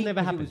had 'Cause heat. That's never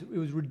 'cause happened. It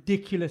was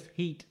ridiculous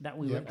heat that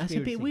we were That's a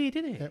experiencing. bit weird,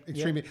 isn't it? Yeah,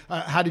 extremely.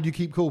 How did you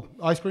keep cool?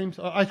 Ice creams?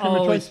 Ice cream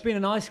Oh, of it's choice? been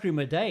an ice cream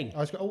a day.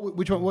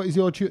 Which one? What is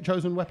your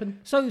chosen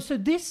weapon? So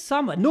this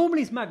summer,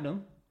 normally it's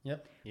Magnum,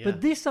 Yep.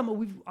 but this summer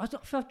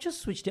I've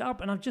just switched it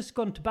up and I've just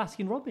gone to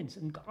Baskin Robbins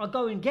and I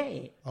go and get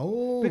it.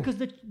 Oh. Because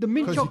the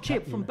mint 'Cause choc you chip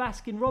can't, from you know.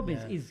 Baskin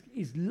Robbins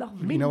is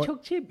lovely. Mint know what?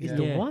 choc chip is Yeah.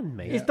 the Yeah. one,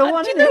 mate. It's the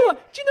one, Do you isn't know it?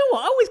 what? Do you know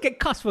what? I always get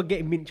cussed for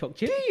getting mint choc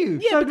chip. Do you?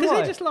 Yeah, So do because I.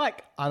 they're just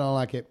like, I don't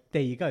like it.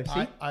 there you go. See,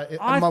 I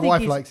My think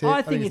wife it's- likes it.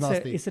 I think it's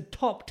nasty. it's a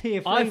top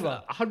tier I've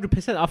flavour.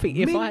 100%. I think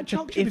if Mint I had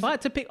choc to, chip if is- I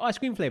had to pick ice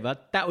cream flavor,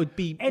 that would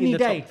be Any in the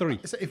day. top 3.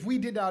 So if we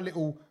did our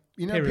little,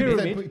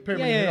 Pyramid.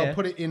 pyramid, Yeah. I'll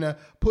put it in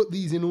put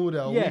these in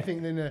order. Yeah. We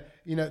think then,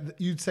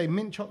 you'd say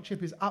mint choc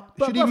chip is up.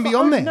 But- Should but even be for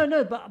on only- there.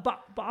 No, but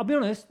I'll be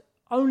honest,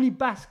 only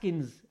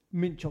Baskin's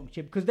mint choc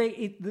chip because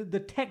the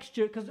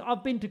texture. Because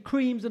I've been to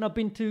Creams and I've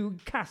been to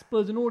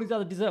Casper's and all these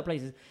other dessert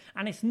places,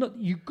 and it's not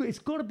It's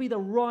got to be the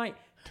right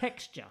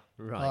texture.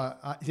 Right.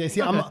 Yeah,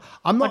 see, I'm not.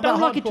 I don't that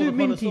like it hardcore too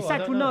minty. connoisseur, I Satch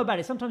don't will know about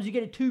it. Sometimes you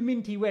get it too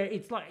minty where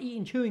it's like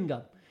eating chewing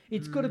gum.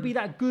 It's got to be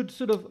that good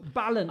sort of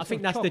balance. I think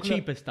of that's chocolate. the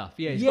cheaper stuff.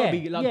 Yeah, it's got to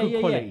be like good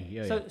quality.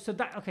 Yeah, yeah. So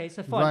that okay.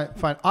 So fine. Right,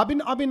 fine. I've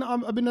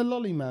been a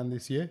lolly man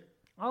this year.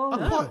 Oh,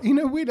 I quite,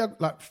 weird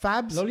like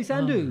Fabs. Lolly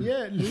Sandu.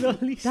 Yeah,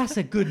 That's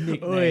a good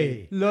nickname.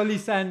 Oi. Lolly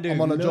Sandu. I'm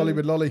on a jolly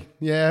with lolly.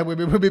 Yeah, we'll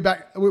be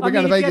back. We're I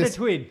going mean, to if Vegas.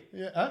 you had a twin,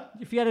 Yeah, huh?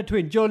 if you had a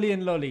twin, Jolly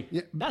and Lolly.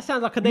 Yeah. That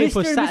sounds like a name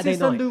for Mr. and Saturday Mrs.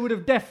 night. Sandu would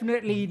have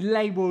definitely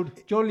labelled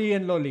Jolly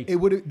and Lolly. It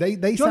would. They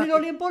Jolly, sound-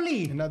 Lolly and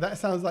Bolly. No, that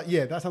sounds like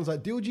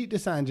Diljit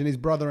Dosanjh and his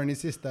brother and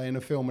his sister in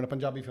a film, in a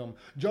Punjabi film.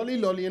 Jolly,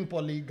 Lolly, and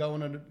Polly go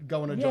on a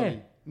Yeah.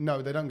 jolly.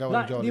 No, they don't go on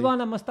Like a jolly.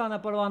 Diwana, Mastana,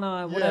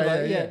 Parwana,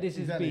 whatever. Yeah, this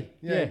exactly. is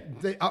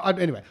B. Yeah.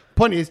 Anyway,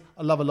 point is,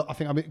 I love a lot. I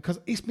think because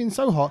it's been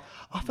so hot,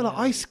 I feel like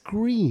ice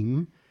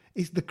cream.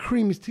 The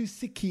cream is too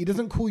sicky. It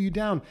doesn't cool you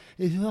down.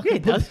 It's like Yeah,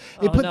 it does.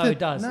 It does. No, It it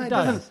does.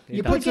 doesn't. It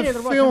It does. puts Get it a at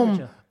the right film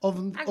temperature.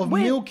 of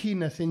where-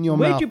 milkiness in your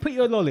Where'd mouth. you put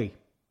your lolly?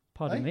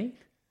 Pardon me?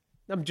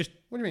 I'm just.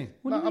 What do you mean?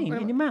 What do you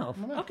mean? In your mouth?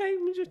 Okay,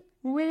 I'm just.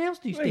 Where else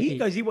do you Well, stick he it?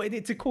 goes. He wanted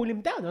it to cool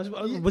him down.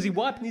 Was he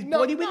wiping his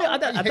body with it? I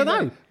don't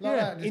know. Like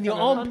that, just In your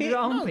kinda- armpit?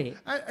 Under your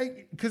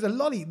armpit. Because a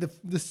lolly, the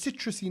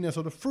citrusiness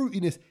or the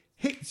fruitiness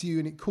hits you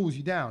and it cools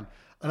you down.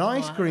 An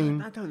ice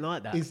cream I don't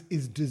like that.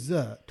 is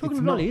dessert. Talking It's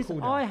of not lollies, cool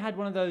down. I had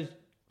one of those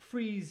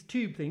freeze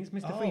tube things,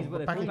 Mr. Freeze, what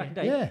they back call in- back in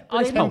the day. yeah. But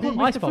Ice they don't pop,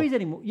 call ice Mr. pop. Freeze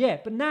anymore. Yeah,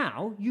 but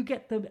now you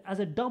get them as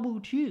a double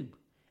tube,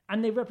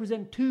 and they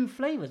represent 2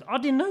 flavors. I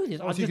didn't know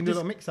this. Oh, so you can do a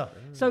little mix up.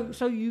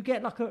 So you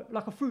get like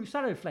a fruit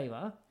salad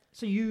flavor.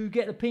 So you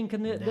get the pink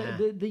and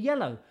the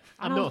yellow.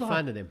 I'm And I not was a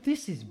fan of them.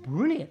 This is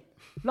brilliant.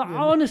 Like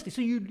honestly,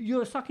 so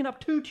you're sucking up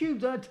 2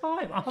 tubes at a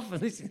time. After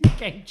this is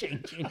game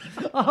changing.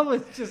 I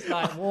was just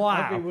like, wow.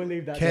 I think we'll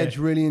leave that Kedge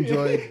there. really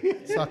enjoyed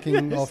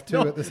sucking off 2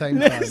 at the same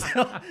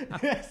time.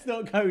 Let's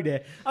not go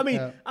there. I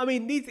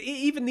mean,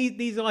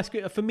 these ice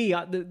cream for me.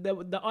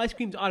 The ice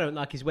creams I don't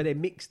like is where they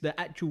mix the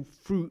actual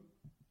fruit.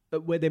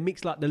 Where they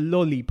mix like the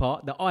lolly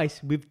part, the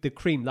ice with the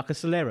cream, like a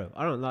Solero.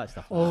 I don't like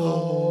stuff.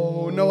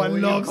 Oh, no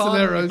one loves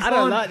Soleros. I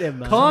don't like them,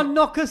 man. Can't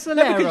knock a Solero.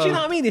 No, because you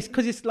know what I mean? It's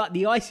because it's like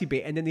the icy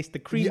bit and then it's the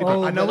cream bit.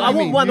 I know what I you want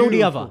mean. one or the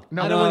Beautiful. other.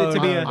 No, I don't want it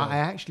to be I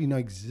actually know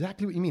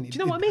exactly what you mean. Do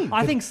you know what I mean?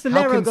 I think How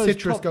Solero can goes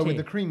citrus top go tier. with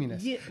the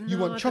creaminess? Yeah, You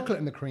no, want I chocolate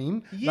in the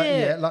cream.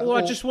 Yeah, or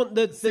I just want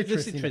the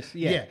citrus. citrus.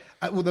 Yeah.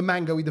 Or the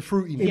mango with the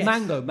fruitiness. Yeah,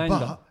 mango.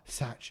 But,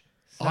 Satch,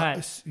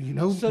 you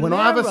know, Solero when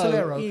I have a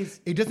Solero,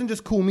 it doesn't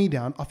just cool me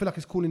down. I feel like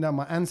it's cooling down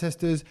my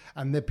ancestors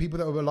and the people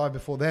that were alive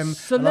before them.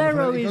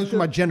 Solero it goes through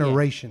my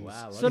generations.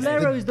 Wow.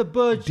 Solero is the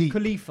Burj deep.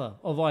 Khalifa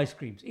of ice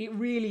creams. It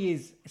really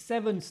is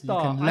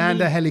 7-star. You can land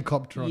a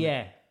helicopter on it.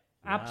 Yeah,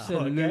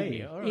 absolutely.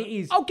 Okay, all right. It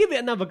is. I'll give it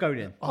another go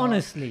then.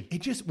 Honestly,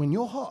 It just, when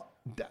you're hot,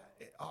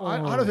 I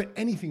don't think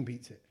anything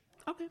beats it.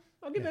 Okay,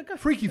 I'll give it a go.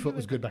 Freaky Foot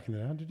was good back in the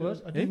day.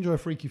 Was? I did enjoy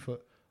Freaky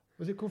Foot.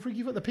 Was it called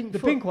Freaky Foot? The pink the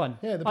foot? pink one.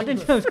 Yeah, the I pink didn't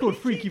foot. know it was called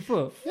Freaky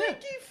Foot.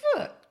 Freaky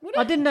Foot?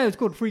 I didn't know it was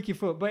called Freaky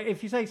Foot, but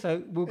if you say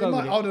so, we'll go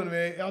with it. Hold on a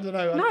minute. I don't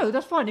know. No,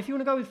 that's fine. If you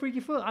want to go with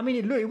Freaky Foot, I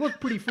mean, it was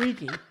pretty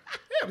freaky. Yeah,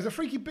 it was a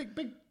freaky, big,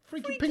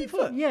 freaky pink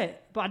foot. Yeah,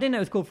 but I didn't know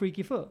it was called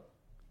Freaky Foot.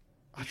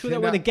 I'm sure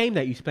that was a game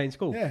that you used to play in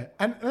school. Yeah,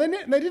 and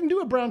they didn't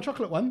do a brown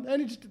chocolate one. They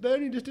only just did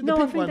the No, I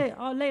pink think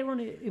one. they later on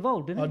it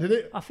evolved, didn't it? Oh, did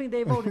it? I think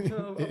they evolved into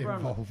a It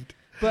brown one. evolved.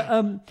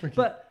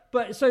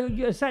 But so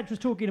Satch was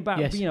talking about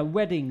Yes.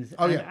 weddings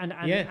Oh, and,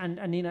 yeah.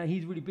 and you know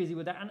he's really busy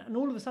with that and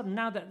all of a sudden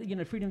now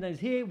that Freedom Day is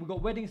here, we've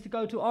got weddings to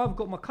go to. I've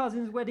got my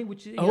cousin's wedding,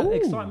 which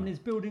excitement is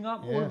building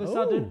up all of a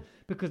sudden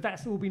because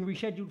that's all been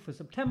rescheduled for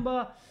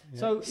September.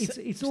 So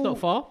it's all not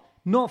far.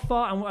 Not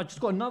far, and I just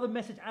got another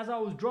message as I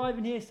was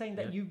driving here saying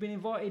that you've been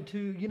invited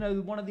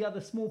to, one of the other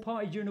small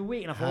parties during the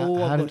week, and I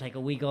thought, I've got to take a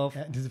week off.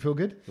 Does it feel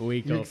good?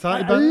 Week You off.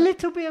 excited A about it?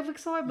 little bit of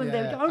excitement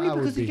Yeah, there, only I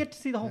would because you be. get to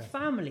see the whole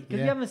family, because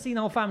Yeah. you haven't seen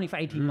the whole family for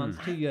 18 months,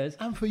 2 years.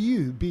 And for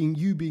you, being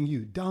you,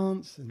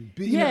 dance and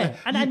be, Yeah,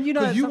 and you know,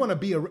 because you some- want to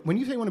be when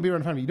you say you want to be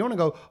around family, you don't want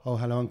to go, oh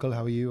hello uncle,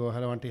 how are you, or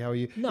hello auntie, how are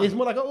you? No. It's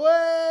more like,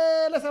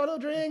 oh, let's have a little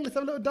drink, let's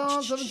have a little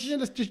dance,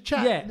 let's just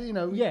chat.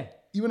 Yeah, yeah.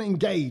 You want to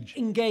engage.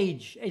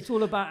 Engage. It's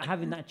all about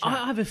having that chat.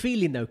 I have a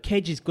feeling though,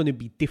 Kedge is going to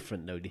be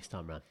different though this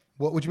time round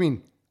What do you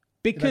mean?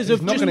 because He's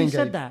of not just gonna you said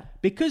engage.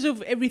 that. because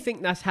of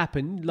everything that's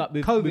happened, like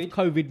with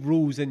COVID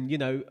rules, and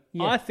Yeah.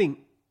 I think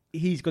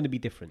he's going to be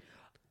different.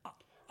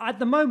 At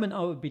the moment,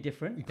 I would be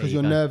different. Because you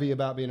you're go. nervy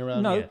about being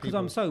around. No, people. because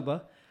I'm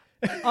sober.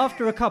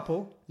 After a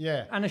couple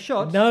Yeah. and a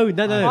shot. No.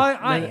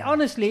 I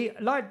honestly,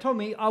 like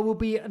Tommy, I will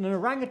be an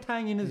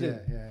orangutan in a zoo.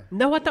 Yeah.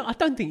 No, I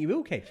don't think you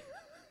will, Kedge.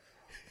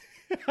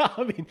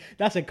 I mean,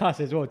 that's a cuss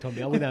as well,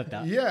 Tommy. I wouldn't have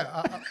that.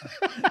 Yeah,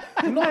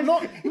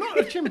 not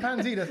a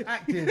chimpanzee that's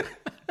active.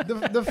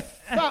 The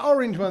fat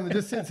orange one that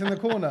just sits in the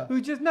corner. Who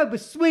just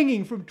but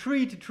swinging from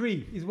tree to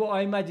tree is what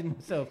I imagine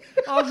myself.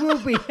 I will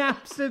be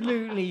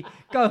absolutely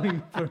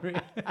going for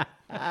it.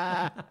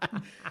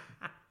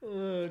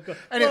 Oh, God.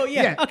 Anyway, Well,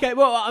 yeah. yeah. Okay.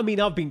 Well, I mean,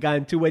 I've been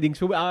going to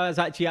weddings. I was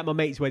actually at my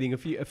mate's wedding a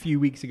few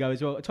weeks ago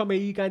as well. Tommy, are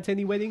you going to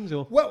any weddings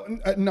or? Well,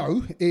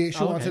 no. Short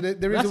okay. answer.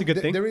 There is That's a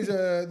good thing. There is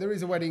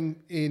a wedding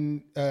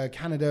in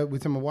Canada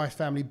with some of my wife's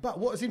family. But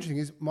what's interesting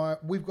is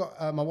we've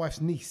got my wife's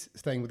niece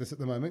staying with us at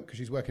the moment because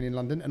she's working in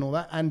London and all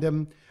that.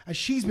 And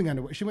she's been going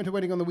to. She went to a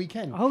wedding on the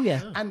weekend. Oh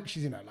yeah. And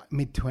she's like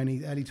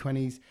mid-20s, early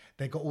 20s.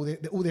 They got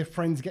all their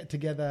friends get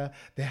together.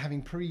 They're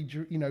having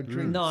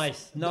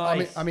drinks.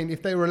 Nice. I mean,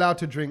 if they were allowed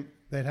to drink,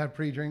 they'd have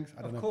pre-drinks.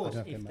 I don't know. Of course,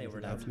 I don't know if they were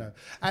allowed. No.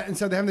 And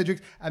so they're having their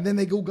drinks, and then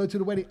they all go to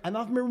the wedding. And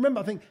I remember,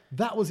 I think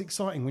that was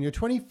exciting when you're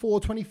 24,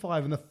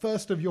 25, and the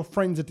first of your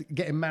friends are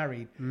getting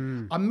married.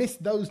 I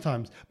missed those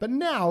times. But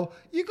now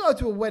you go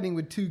to a wedding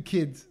with 2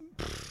 kids.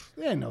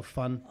 They ain't no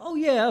fun. Oh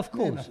yeah, of They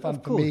course. ain't no fun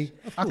of for course. me.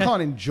 I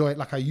can't enjoy it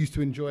like I used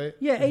to enjoy it.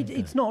 Yeah,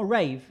 it's not a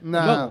rave.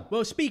 No.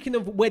 Well, speaking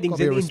of weddings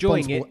Gotta be and a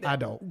enjoying it, responsible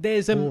adult.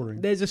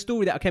 there's a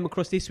story that I came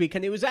across this week,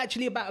 and it was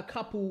actually about a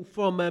couple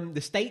from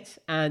the States,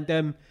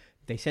 and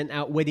they sent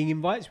out wedding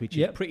invites, which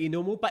is pretty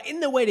normal. But in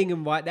the wedding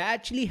invite, they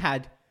actually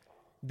had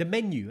the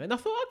menu, and I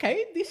thought,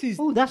 okay, this is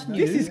that's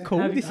new. this is cool.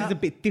 Have This you- is a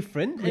bit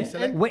different.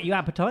 And Whet your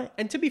appetite.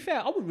 to be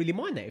fair, I wouldn't really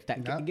mind that if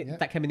that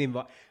that came an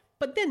invite.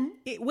 But then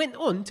it went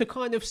on to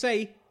kind of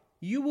say,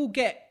 you will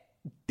get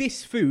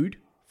this food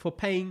for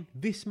paying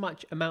this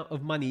much amount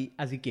of money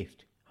as a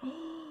gift.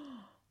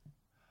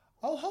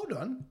 Oh, hold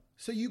on.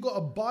 So you got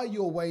to buy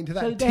your way into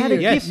that So they tier. had a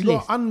gift You got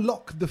list. to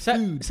unlock the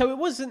food. So it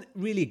wasn't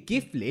really a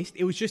gift list.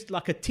 It was just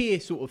like a tier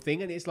sort of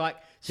thing. And it's like,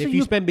 so So if you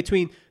you- spend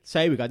between,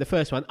 say we go, the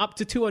first one, up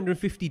to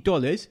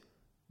 $250,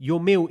 your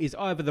meal is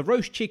either the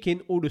roast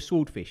chicken or the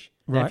swordfish.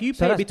 Now, Right. if you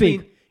So pay that's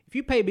between, big. if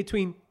you pay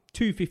between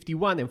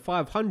 $251 and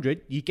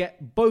 $500, you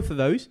get both of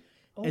those,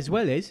 as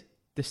well as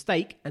the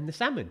steak and the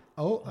salmon.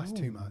 Oh, that's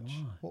too much.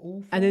 What,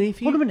 all And then if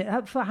Hold a you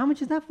minute. How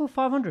much is that for?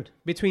 500.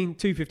 between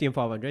 $250 and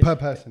 $500 per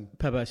person.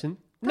 per person,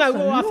 No,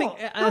 well, I think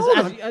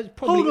as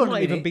probably it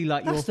might even be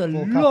like that's your a full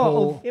lot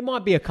couple. of. It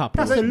might be a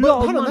couple. That's a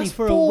lot of money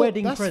for a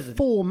wedding present. That's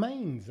 4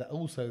 mains that are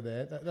also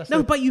there.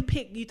 But you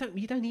pick. You don't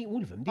eat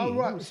all of them, do you?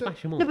 Right. You don't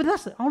smash them all. No, but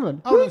that's hold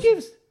on. Who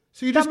gives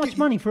so you that just much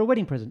money for a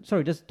wedding present?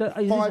 Sorry,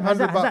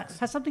 $500.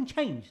 Has something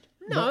changed?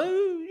 No,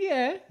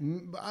 yeah.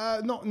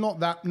 Not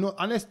that. Not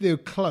unless they're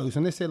close.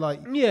 Unless they're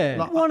like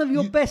Yeah. One of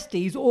your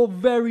besties or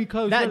very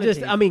close relatives.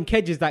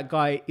 Kedge is that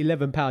guy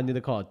 £11 in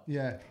the card.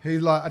 Yeah,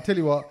 he's like, I tell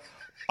you what,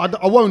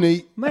 I won't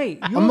eat, mate.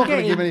 I'm not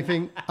going to give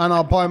anything, and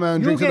I'll buy my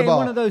own drinks at the bar.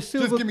 One of those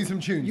silver, just give me some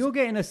tunes. You're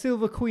getting a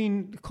Silver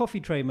Queen coffee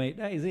tray, mate.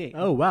 That is it.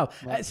 Oh wow!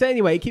 Right. So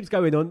anyway, it keeps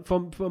going on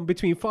from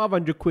between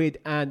 £500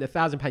 and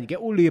 £1,000. You get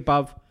all the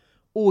above,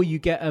 or you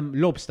get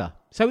lobster.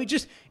 So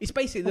it's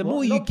basically the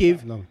more you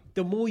give,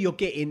 the more you're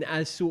getting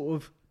as sort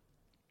of.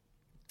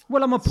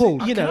 Well, I'm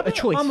appalled. A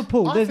choice. I'm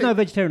appalled. There's no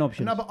vegetarian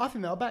option. No, but I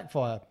think that'll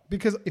backfire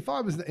because if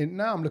I was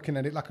now, I'm looking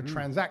at it like a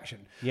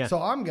transaction. Yeah.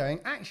 So I'm going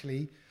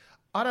actually.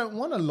 I don't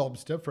want a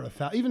lobster for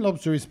 $1,000. Even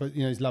lobster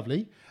is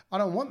lovely. I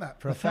don't want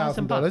that for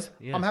 $1,000.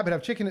 Yeah. I'm happy to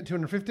have chicken at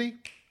 $250, and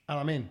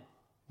I'm in.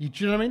 You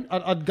know what I mean?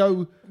 I'd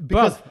go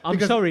because I'm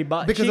sorry,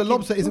 but because chicken, a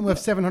lobster isn't worth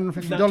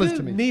 $750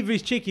 to me. Neither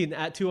is chicken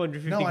at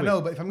 $250. No, I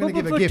know, but if I'm going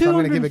to give a gift, I'm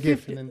going to give a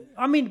gift. And then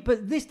I mean,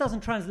 but this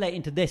doesn't translate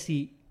into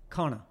desi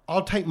khana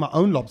I'll take my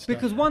own lobster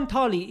because one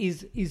thali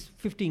is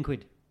 15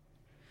 quid.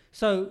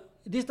 So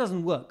this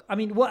doesn't work. I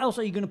mean, what else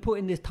are you going to put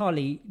in this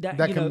thali that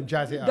can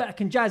jazz it up? That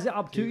can jazz it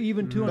up to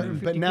even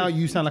 250. But now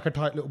you sound like a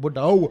tight little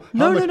Buddha. Oh,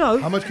 no.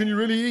 How much can you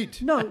really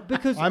eat? No,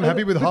 because I'm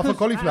happy with half a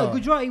cauliflower. At a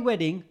Gujarati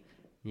wedding,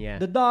 yeah,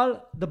 the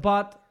dal, the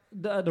bhat,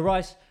 the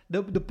rice,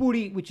 the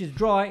puri, which is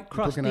dry,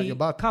 crusty,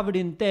 covered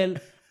in tel,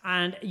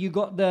 and you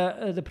got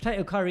the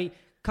potato curry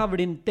covered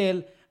in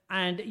tel,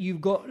 and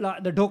you've got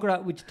like the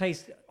dokra, which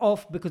tastes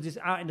off because it's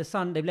out in the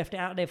sun. They've left it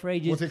out there for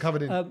ages. What's it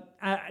covered in?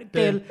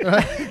 Tel.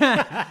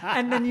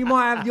 And then you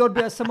might have the odd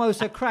bit of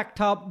samosa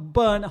cracked up,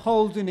 burnt,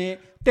 holes in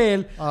it,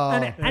 tel.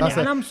 And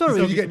I'm sorry.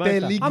 So you get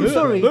tel leaking. I'm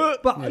sorry,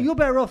 but you're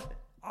better off.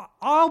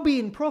 I'll be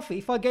in profit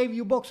if I gave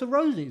you a box of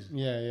roses.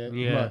 Yeah.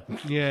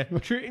 Right. Yeah.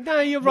 True. No,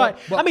 you're But-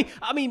 right.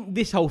 I mean,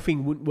 this whole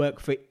thing wouldn't work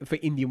for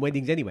Indian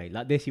weddings anyway,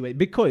 like this wedding,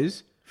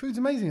 because food's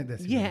amazing at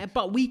this. yeah,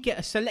 but we get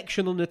a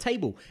selection on the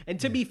table. And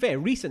to be fair,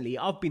 recently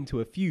I've been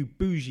to a few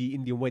bougie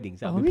Indian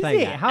weddings that I've been is playing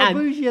it? at. How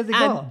bougie has it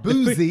got?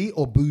 Boozy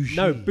or bougie?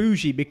 No,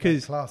 bougie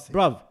because, classy.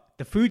 bruv,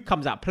 the food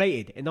comes out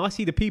plated, and I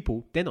see the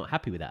people; they're not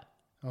happy with that.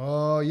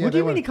 Oh yeah. What do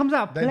you mean it comes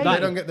out They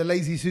plated? don't get the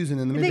lazy Susan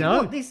in the middle.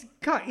 No. This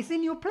cut, it's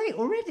in your plate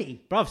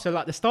already. Bruv, so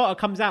like the starter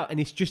comes out and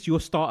it's just your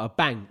starter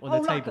bang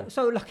on the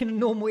table. Like in a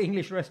normal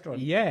English restaurant.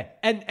 Yeah.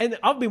 And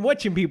I've been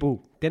watching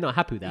people, they're not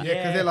happy with that. Yeah,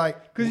 because they're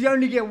like, Because you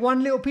only get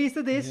one little piece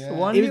of this,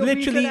 one It was little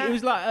piece of literally, that. it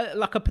was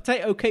like a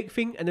potato cake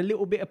thing and a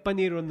little bit of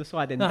paneer on the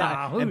side, and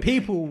and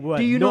people were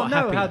Do you not know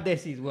happy. how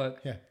desis work?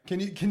 yeah. Can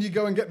you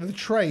go and get the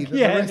tray that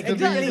Yeah, the rest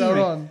exactly. of these are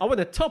on? I want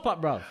a top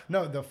up, bruv.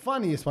 No, the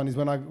funniest one is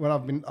when I've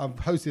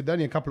hosted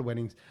only a couple of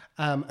weddings,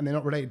 and they're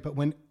not related, but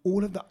when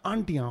all of the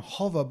aunties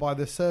hover by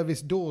the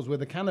service doors where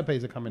the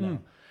canapes are coming out.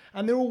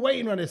 And they're all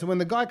waiting around there. So when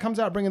the guy comes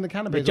out bringing the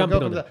canapes, They're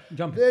jumping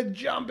they're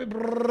jumping,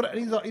 brrr, and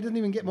he's like, he doesn't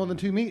even get more than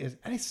 2 meters.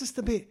 And it's just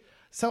a bit.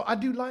 So I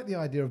do like the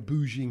idea of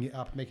bougieing it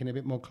up, making it a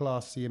bit more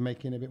classy and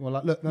making it a bit more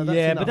like, look, no, that's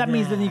Yeah, enough. but that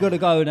means then you got to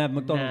go and have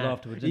McDonald's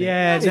afterwards. Isn't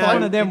Yeah, it? It's no.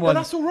 one of them But ones.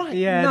 that's all right.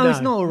 Yeah, no, no. it's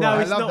not all No,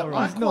 right. it's I love not that. all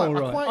right. I It's not all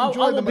quite right. I enjoy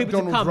want the people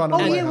to McDonald's come. run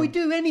Oh away. yeah, we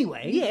do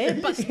anyway. Yeah,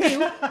 but still,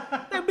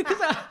 no, because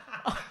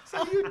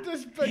So you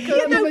just,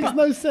 that makes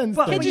no sense.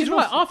 but- though. Kedge is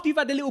right. After you've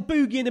had a little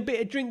boogie and a bit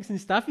of drinks and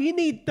stuff, you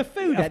need the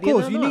food. Of at the end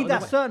course, of you the need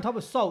night. that certain type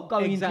of salt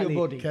going Exactly. into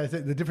your body. Okay, so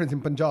the difference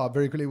in Punjab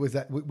very quickly was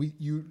that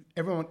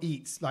everyone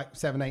eats like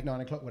 7, 8,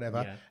 9 o'clock,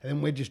 whatever, Yeah. and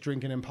then we're just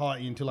drinking and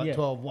partying until like Yeah.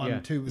 12, 1, Yeah.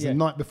 2. It was Yeah. the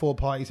night before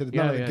party, so there's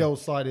none Yeah, of the yeah.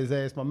 girls' side is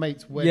there. It's my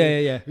mate's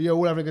wedding. Yeah. You're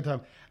all having a good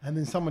time. And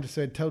then someone just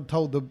said,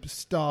 told the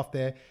staff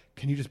there,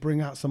 can you just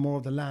bring out some more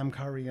of the lamb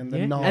curry and the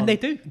Yeah, naan? and they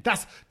do.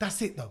 That's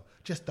it though.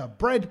 Just the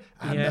bread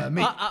and Yeah. the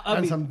meat I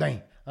and mean, some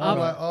dane. I'm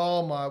like,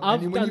 oh my!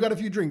 I've When you done- got a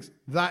few drinks,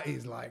 that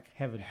is like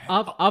Heaven.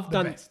 I've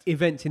done best.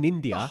 events in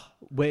India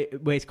where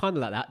it's kind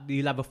of like that.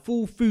 You'll have a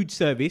full food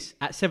service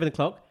at 7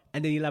 o'clock,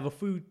 and then you'll have a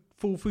full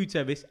food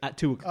service at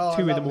 2 Oh,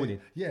 in the lovely. morning.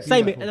 Yeah,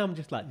 Same, beautiful. and I'm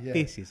just like, Yeah.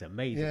 this is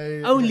amazing.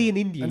 Yeah, Only yeah. in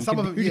India. And you some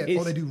can of them, do or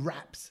this. they do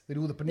wraps. They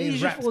do all the It's paneer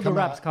just wraps. all the come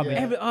wraps out. come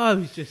in. Yeah.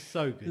 It's just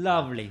so good.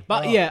 Lovely.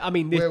 But yeah, I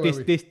mean, Where were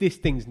this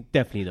thing's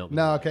definitely not.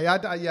 No, okay,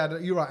 yeah,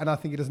 you're right, and I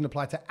think it doesn't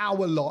apply to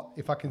our lot.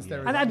 If I can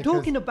stereotype, And I'm because-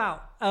 talking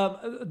about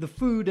the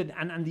food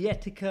and the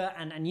etiquette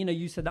and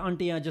you said the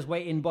auntie are just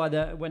waiting by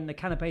when the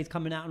canapé is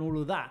coming out and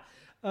all of that.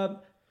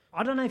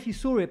 I don't know if you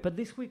saw it, but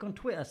this week on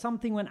Twitter,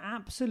 something went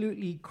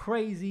absolutely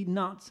crazy,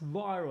 nuts,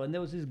 viral. And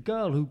there was this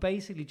girl who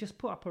basically just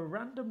put up a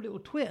random little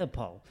Twitter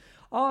poll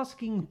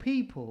asking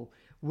people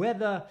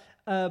whether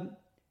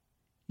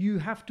you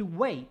have to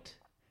wait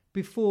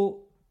before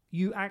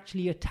you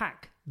actually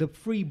attack the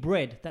free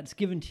bread that's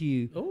given to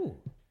you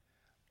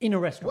in a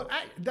restaurant.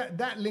 Well,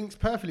 that links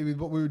perfectly with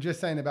what we were just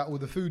saying about all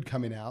the food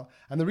coming out,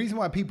 and the reason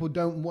why people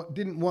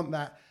didn't want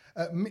that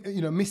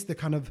miss the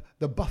kind of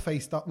the buffet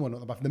stuff. Well, not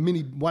the buffet, the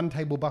mini one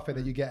table buffet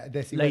that you get at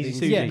Desi Lazy weddings,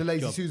 Susan the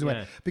lazy job, Susan yeah.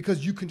 way,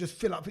 because you can just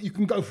fill up. You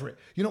can go for it.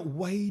 You're not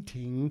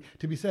waiting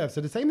to be served.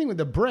 So the same thing with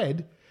the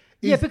bread.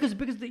 Because is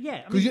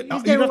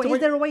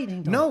there a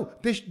waiting time? No,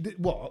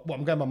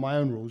 I'm going by my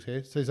own rules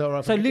here. So is that all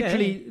right? So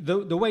literally,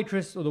 the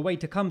waitress or the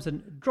waiter comes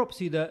and drops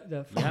you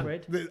the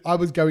bread. I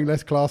was going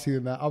less classy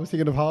than that. I was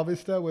thinking of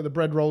Harvester, where the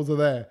bread rolls are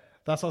there.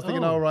 That's what I was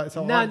thinking. All right.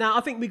 So no.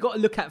 I think we got to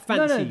look at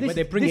fancy where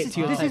they bring it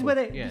to your table.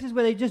 This is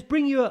where they just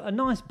bring you a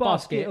nice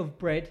basket of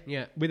bread.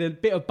 Yeah, with a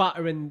bit of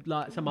butter and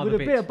like some other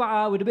bits. With a bit of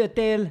butter, with a bit of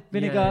tail,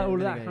 vinegar, all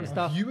of that kind of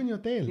stuff. You and your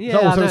tail.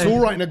 Yeah, so it's all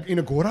right in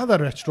a Gorada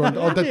restaurant.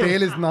 Oh, the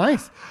tail is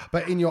nice,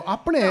 but in your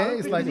apne,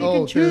 it's like you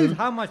can choose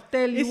how much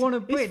tail you want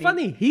to put. It's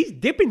funny. He's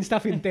dipping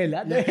stuff in tail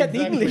at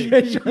the English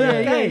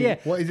restaurant. Yeah.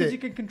 What is it? Because you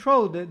can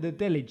control the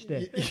tailage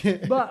there.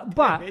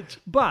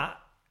 But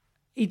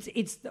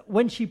it's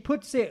when she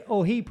puts it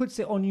or he puts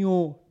it on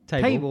your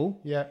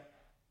table. Yeah.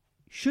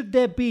 Should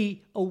there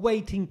be a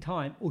waiting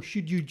time, or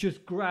should you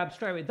just grab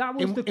straight away? That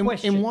was the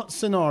question. In what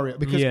scenario?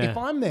 Because if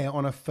I'm there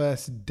on a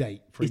first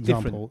date, for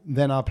example,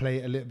 then I'll play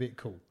it a little bit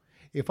cool.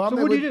 If I'm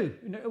so what do you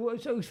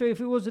do? So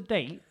if it was a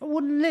date, I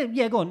wouldn't.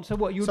 Go on. So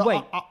what? You'd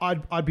wait.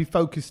 I'd be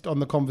focused on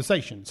the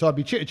conversation. So I'd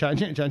be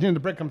chatting. The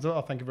bread comes out.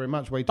 Oh, thank you very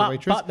much, waiter,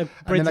 waitress. But the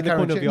bread's in the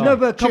corner of your eye. No,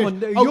 but come on.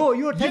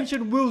 Your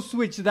attention will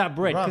switch to that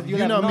bread because you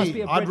have a nice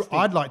bit of bread.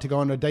 I'd like to go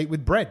on a date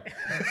with bread,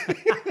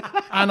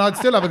 and I'd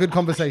still have a good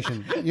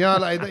conversation.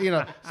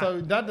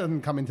 So that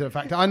doesn't come into the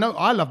factor. I know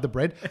I love the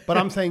bread, but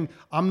I'm saying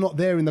I'm not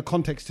there in the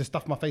context to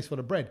stuff my face full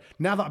of bread.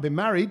 Now that I've been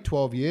married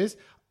 12 years.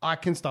 I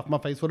can stuff my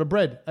face full of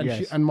bread.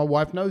 And and my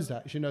wife knows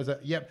that. She knows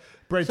that,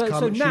 bread's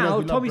coming. So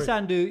now, Tommy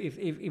Sandu, if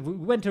we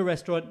went to a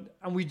restaurant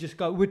and we just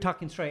go, we're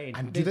tucking straight in.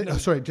 And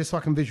just so I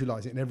can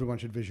visualise it, and everyone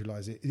should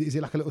visualise it. Is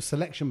it like a little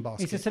selection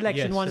basket? It's a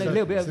selection one, a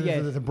little bit of,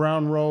 There's a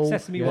brown roll.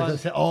 Sesame one.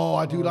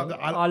 I do like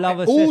that. I love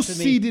a all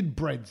sesame. seeded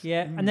breads.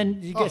 Yeah, and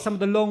then you get some of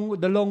the long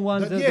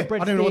ones. The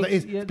bread I don't know what that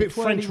is. Yeah, a bit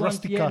French,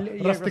 rustica.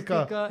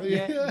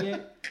 Yeah.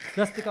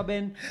 Rustica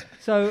Ben.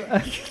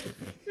 So...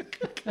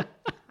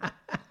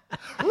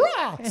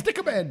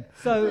 Sticker Ben.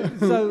 So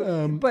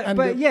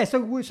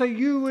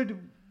you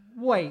would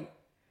wait.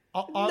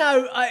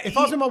 If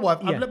I was with my wife,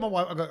 I'd let my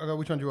wife. I go.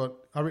 Which one do you want?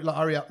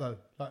 Hurry up though.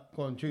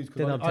 Go on, choose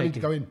because I need to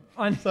go in.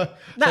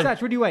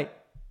 Would you wait?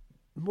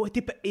 Well,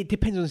 it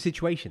depends on the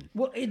situation.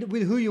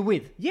 With who you're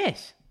with?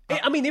 Yes.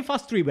 I mean, if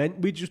us three went,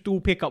 we'd just all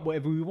pick up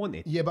whatever we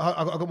wanted. Yeah, but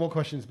I've got more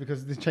questions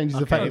because this changes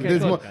the fact.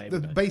 There's more.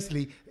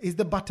 Basically, is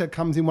the butter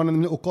comes in one of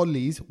them little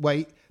collies?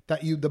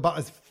 The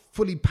butter's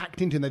fully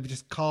packed into, and they've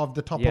just carved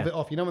the top of it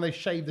off. You know when they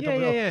shave the top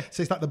of it off?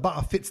 So it's like the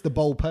butter fits the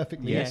bowl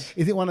perfectly. Yes.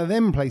 Is it one of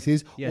them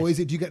places, or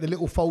do you get the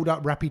little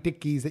fold-up wrappy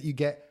tikkis that you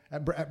get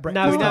at breakfast?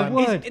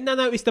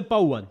 No, it's the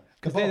bowl one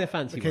because they're the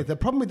fancy one. Okay, the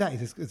problem with that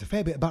is there's a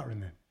fair bit of butter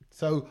in there.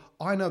 So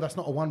I know that's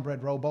not a one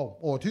bread roll bowl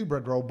or a two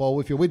bread roll bowl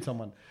if you're with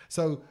someone.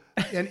 So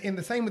in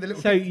the same with the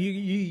little. So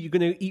you're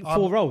going to eat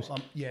 4 rolls?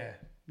 Yeah.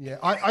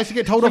 I used to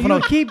get told off.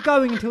 You keep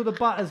going until the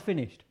butter's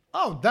finished.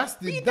 Oh, that's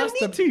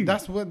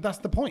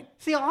the point.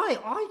 See,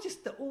 I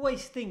just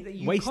always think that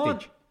you wastage.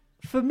 Can't.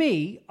 For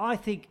me, I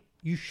think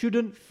you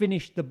shouldn't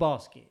finish the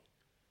basket.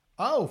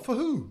 Oh, for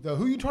who?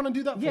 Who are you trying to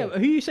do that for? Yeah, who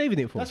are you saving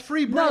it for? That's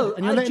free bread.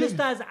 No, just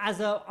as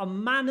a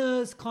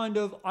manners kind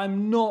of.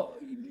 I'm not,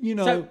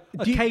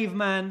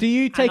 caveman. Do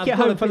you take it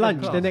home for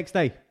lunch the next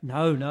day?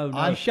 No.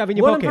 You shove in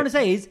your pocket. What I'm trying to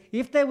say is,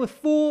 if there were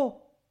 4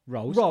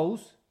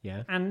 rolls,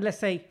 and let's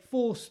say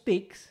 4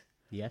 sticks,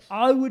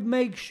 I would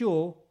make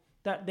sure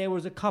that there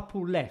was a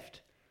couple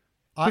left.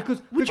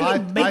 Because I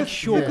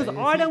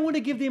don't want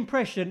to give the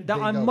impression that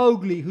I'm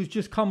Mowgli who's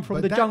just come from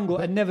the jungle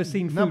and never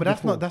seen food. No, but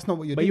that's not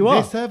what you're doing.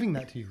 They're serving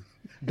that to you.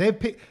 They've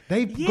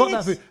got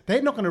that food.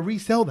 They're not going to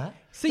resell that.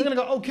 They're going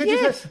to go,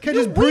 Ked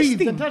just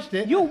breathed and touched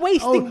it. You're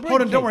wasting bread.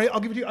 Hold on, don't worry.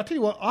 I'll give it to you. I'll tell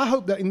you what, I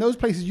hope that in those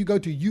places you go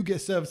to, you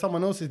get served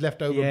someone else's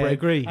leftover bread.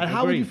 Agree. And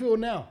how would you feel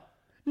now?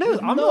 No,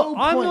 I'm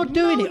not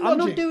doing it. I'm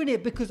not doing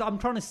it because I'm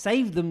trying to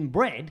save them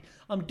bread.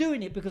 I'm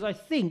doing it because I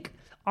think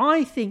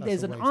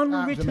there's an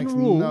unwritten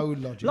rule.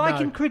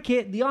 In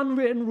cricket, the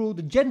unwritten rule,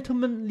 the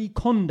gentlemanly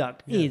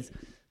conduct is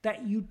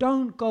that you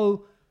don't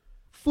go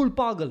full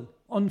pagal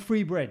on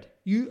free bread.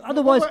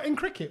 Otherwise, in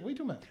cricket, what are you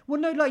talking about?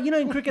 Well, no,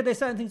 in cricket, there's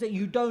certain things that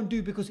you don't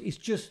do because it's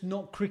just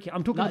not cricket.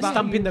 I'm talking about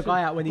stumping the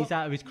guy out when he's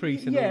out of his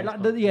crease.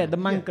 The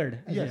mankard,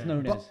 as it's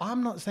known as. But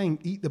I'm not saying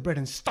eat the bread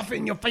and stuff it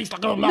in your face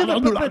like.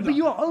 But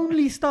you're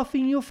only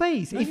stuffing your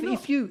face.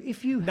 If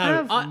you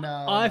have.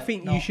 I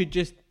think you should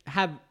just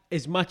have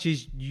as much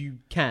as you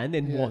can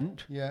and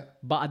want. Yeah.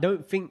 But I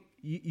don't think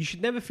you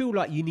should never feel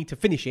like you need to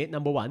finish it.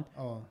 Number one.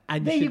 Oh.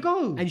 And you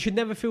go. And you should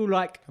never feel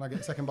like. Can I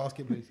get a second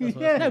basket, please? Would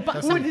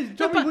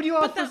you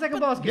ask for a second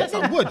basket? Yes,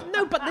 I would.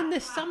 No, but then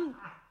there's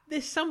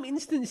some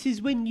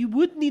instances when you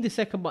would need a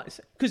second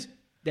basket because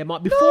there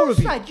might be 4 of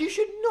you. You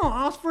should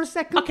not ask for a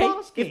second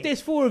basket. If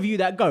there's 4 of you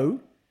that go,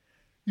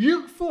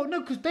 You thought no,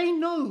 because they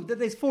know that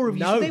there's 4 of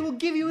you, so they will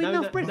give you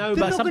enough bread. No,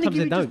 They're but not going to sometimes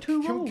give they you just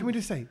don't. 2 rolls. Can we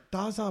just say,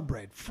 does our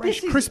bread, fresh,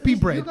 This is- crispy you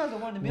bread guys are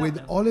winding me up with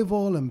now. olive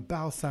oil and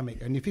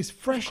balsamic, and if it's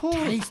fresh,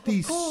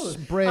 tasty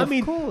bread, I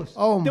mean, Of course.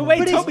 oh the my way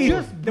But God. it's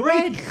just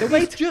bread.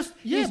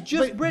 It's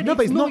just but- bread. no,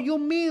 but It's not your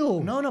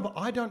meal. No, but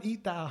I don't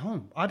eat that at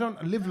home. I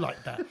don't live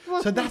like that.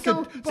 Well, so that's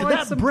go so buy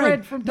that some bread.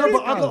 bread from No,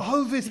 but I Tesco. got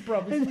Hovis, bro.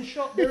 It's in the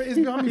shop. There it is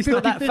behind me. It's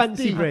not that 50-50.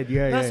 fancy bread.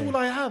 Yeah, That's yeah. all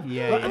I have.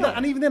 Yeah, Like, yeah.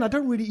 And even then, I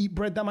don't really eat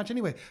bread that much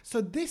anyway.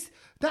 So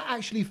that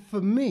actually,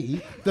 for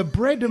me, the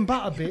bread and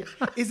butter bit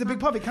is a big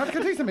part of it. Can I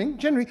tell you something?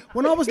 Generally,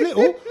 when I was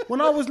little, when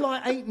I was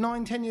like 8,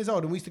 9, 10 years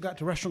old, and we used to go out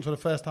to restaurants for the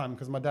first time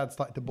because my dad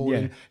started to ball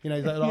in. Yeah. You know,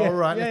 he's like, all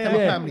right, let's take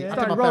my family. I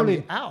Start take my family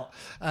rolling. out.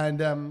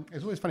 And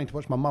it's always funny to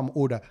watch my mum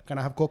order, can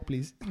I have Coke,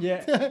 please?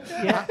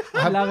 Yeah,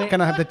 I love it.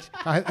 Can I have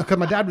because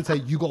my dad would say,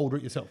 you got to order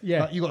it yourself.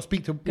 Yeah. Like, you got to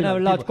speak to Can I have a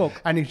large people.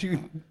 Coke? And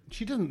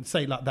she doesn't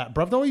say it like that,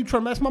 bruv. What are you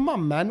trying to mess my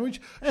mum, man? Which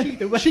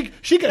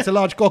she gets a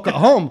large Coke at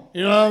home.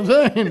 You know what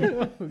I'm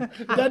saying?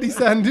 Daddy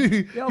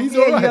Sandu. Oh, He's yeah,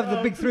 all you right. have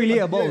the big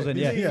 3-litre bottles in,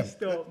 yeah. Yeah.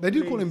 Stop, They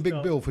do call please him Big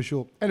stop. Bill for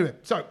sure. Anyway,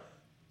 so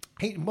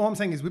what I'm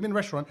saying is, we've been in a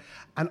restaurant,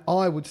 and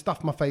I would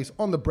stuff my face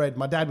on the bread.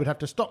 My dad would have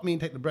to stop me and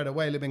take the bread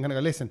away a little bit and kind of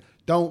go, listen,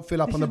 don't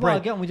fill up This on the is why I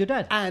bread. get on with your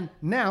dad. And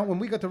now, when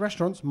we go to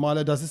restaurants,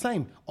 Milo does the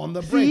same on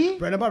the See?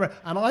 bread and butter.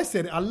 And I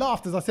said, I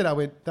laughed as I said, I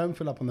went, don't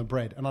fill up on the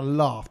bread. And I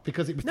laughed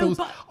because it feels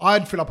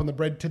I'd fill up on the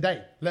bread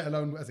today, let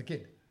alone as a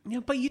kid. Yeah,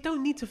 but you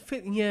don't need to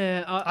fit.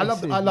 Yeah, I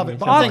love see. it. But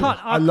I I'm saying, can't-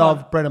 I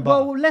love bread and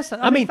butter. Well,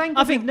 listen. I mean, thank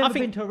I God think- we've never I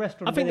think- been to a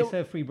restaurant I think where the- they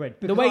serve free bread.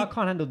 the Because way- I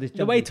can't handle this.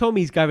 The way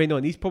Tommy's going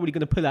on, he's probably going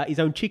to pull out his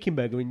own chicken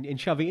burger and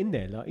shove it in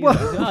there. Like, you know,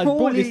 I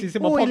bought this, it's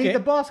in my or he'll eat pocket. the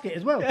basket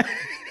as well.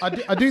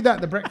 I do that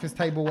at the breakfast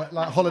table at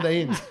like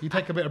Holiday Inns. You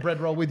take a bit of bread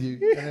roll with you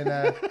and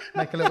then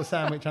make a little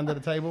sandwich under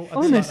the table.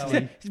 I do like that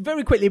one.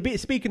 Very quickly,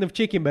 speaking of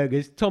chicken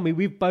burgers, Tommy,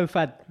 we've both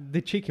had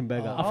the chicken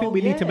burger. I think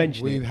we need to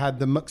mention We've it. had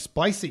the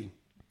McSpicy.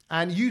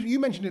 And you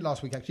mentioned it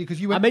last week, actually,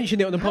 because you I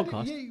mentioned it on the How did-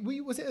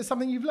 podcast. was it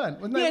something you've learned?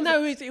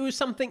 It was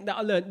something that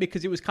I learned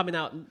because it was coming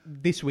out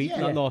this week,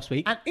 not last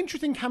week. An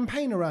interesting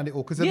campaign around it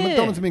all, because Yeah.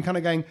 McDonald's have been kind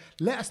of going,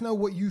 let us know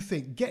what you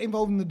think. Get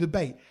involved in the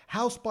debate.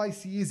 How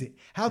spicy is it?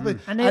 How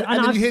and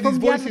then you hear these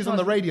voices on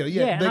the radio.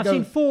 Yeah, and they I've go,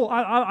 seen 4.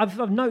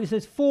 I've noticed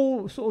there's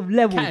 4 sort of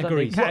levels.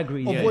 Categories.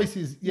 of Yeah.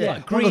 voices. Yeah.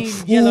 Like One green,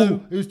 goes, yellow,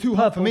 "Ooh, it was too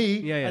hot for purple." me.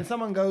 Yeah, yeah. And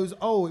someone goes,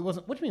 oh, it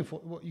wasn't. What do you mean?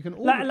 What, you can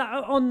order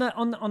Like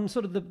on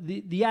sort of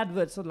the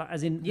adverts, sort of like,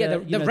 as in Yeah, the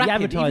the wrapping, even the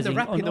advertising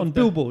wrapping on of the-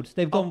 billboards.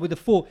 They've gone with the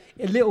 4,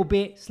 a little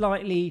bit,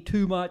 slightly,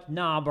 too much.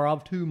 Nah,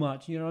 bruv, too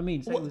much. You know what I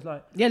mean? So it was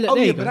like, Yeah, look, Oh,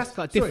 there yeah, you but go. that's- It's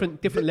got sorry.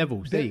 different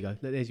levels. There the- you go.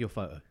 Look, there's your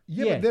photo.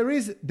 Yeah, Yeah. but there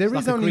is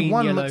like a only green,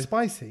 one yellow.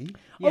 McSpicy.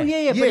 oh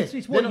yeah, but it's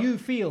they're what not- you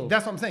feel.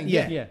 That's what I'm saying.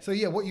 Yeah. Yeah. So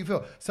what you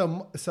feel.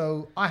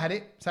 So I had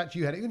it. Satch,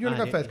 you had it. You want I to had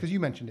go it, first yeah. because you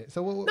mentioned it.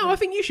 So No, I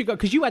think you should go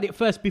because you had it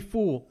first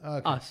before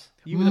us.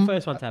 You were the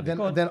first one to have it.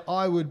 Go on. Then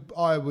I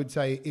would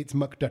say it's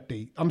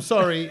McDutty. I'm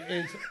sorry,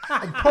 it's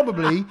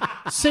probably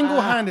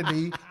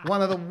single-handedly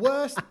one of the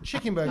worst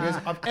chicken burgers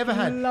I've ever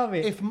had. Love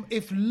it.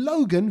 If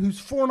Logan, who's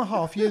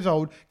 4.5 years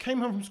old, came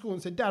home from school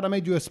and said, "Dad, I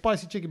made you a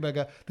spicy chicken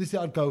burger,"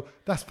 I'd go,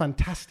 "That's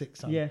fantastic,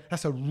 son. Yeah.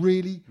 That's a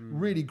really,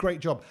 really great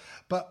job."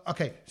 But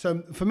okay,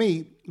 so for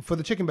me, for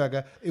the chicken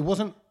burger, it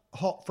wasn't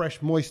hot,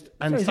 fresh, moist,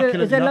 and So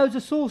succulent is there enough. loads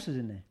of sauces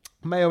in there?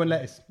 Mayo and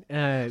lettuce.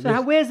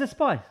 So where's the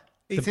spice?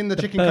 It's in the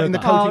chicken, burger. in the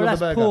Oh, coating of that's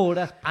the burger. poor,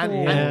 that's And,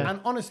 poor. and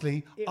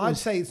honestly, I'd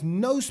say it's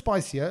no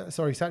spicier.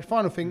 Sorry, Satch.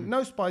 Final thing,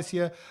 no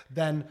spicier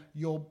than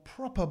your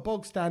proper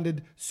bog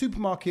standard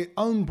supermarket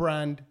own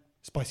brand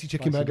spicy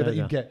chicken burger that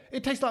you burger. get.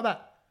 It tastes like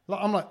that. Like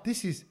I'm like,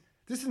 this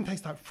doesn't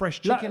taste like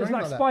fresh Like, chicken. it's or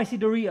like anything like spicy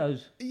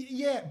Doritos. that.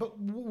 Yeah,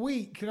 but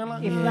weak. And I'm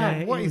like, If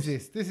that, what it is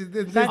was- this?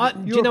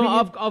 Do you know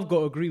what? I've got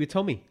to agree with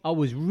Tommy. I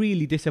was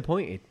really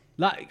disappointed.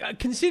 Like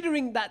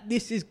considering that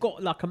this has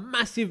got like a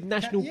massive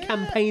national Yeah.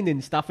 campaign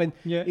and stuff, and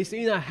Yeah. it's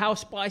how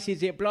spicy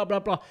is it? Blah blah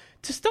blah.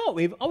 To start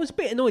with, I was a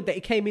bit annoyed that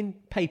it came in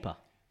paper.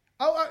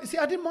 See,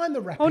 I didn't mind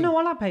the wrapping. Oh no,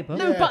 I like paper.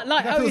 No, Yeah, but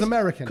like that feels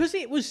American. because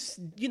it was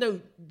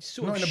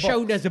sort Not of in a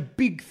shown box. as a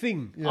big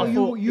thing. Yeah. I Oh,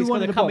 thought you it's going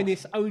wanted to a come in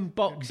box. its own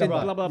box and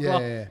Right. blah blah Yeah, blah.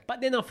 yeah, yeah.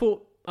 But then I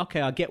thought,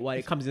 okay, I get why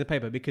it comes in the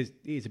paper because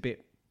it is a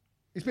bit.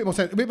 It's a bit more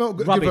sense, a bit more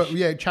good Rubbish.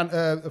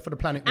 for the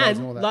planet wise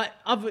and all And that.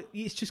 like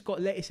it's just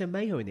got lettuce and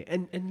mayo in it,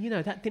 and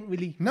that didn't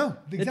really No, that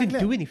exactly.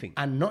 didn't do anything.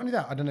 And not only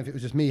that, I don't know if it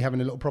was just me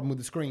having a little problem with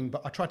the screen,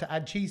 but I tried to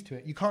add cheese to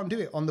it. You can't do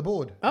it on the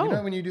board. Oh. You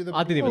know when you do the...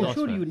 I didn't even Oh, ask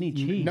surely for you it. would need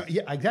cheese. No,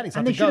 yeah, exactly. So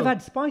And I they had to should have go.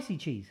 had spicy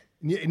cheese.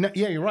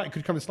 Yeah, you're right. It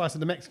could come a slice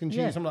of the Mexican cheese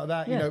Yeah. or something like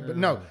that, Yeah. But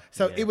no.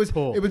 So it was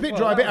Poor. a bit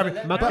dry, a bit average.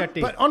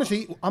 McDutty. But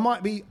honestly,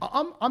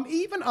 I'm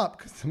even up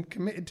because I'm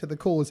committed to the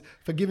cause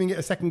for giving it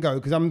a second go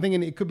because I'm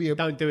thinking it could be a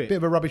Don't do it. bit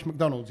of a rubbish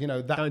McDonald's,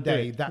 that Don't do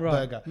day, it. that Right,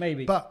 burger.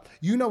 maybe. But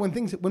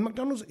when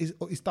McDonald's is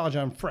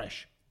taja and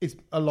fresh, it's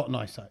a lot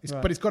nicer.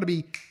 Right. But it's got to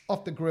be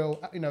off the grill,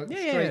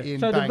 straight in.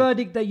 So bang. the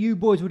verdict that you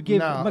boys would give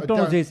No,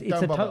 McDonald's don't- is it's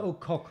don't a bother. total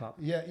cock up.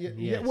 Yeah.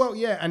 Yes. Well,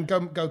 yeah, and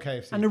go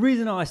KFC. And the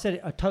reason I said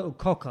it, a total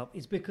cock up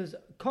is because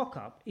cock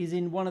up is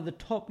in one of the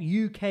top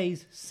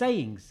UK's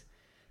sayings.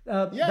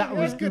 that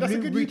was good. That's a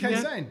good UK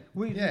saying.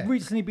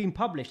 Recently been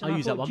published. And I'll I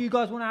use thought, that one. do you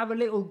guys want to have a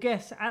little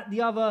guess at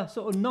the other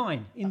sort of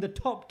 9 in the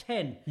top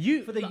 10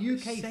 for the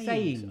UK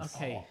sayings?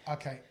 Okay.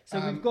 Okay. So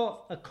we've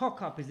got a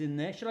cock up is in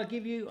there. Should I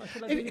give you? I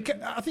think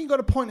you've got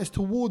to point us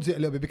towards it a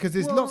little bit because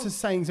there's lots of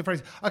sayings and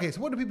phrases. Okay,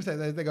 so what do people say?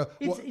 They go.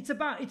 It's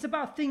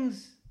about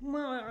things.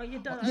 Well,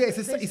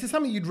 it's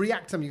something you'd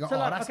react to. You go, so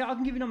okay, I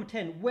can give you number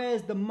 10.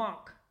 Where's the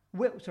muck?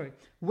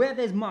 Where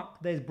there's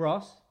muck, there's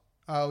brass.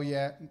 Oh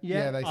yeah.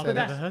 They say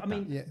that. I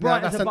mean,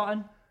 bright as a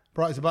button.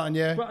 Bright as a button,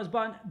 yeah. Bright as a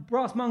button.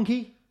 Brass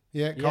monkey.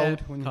 Yeah,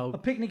 cold. A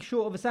picnic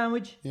short of a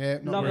sandwich. Yeah,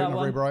 not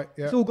very bright.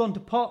 Yeah. It's all gone to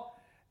pot.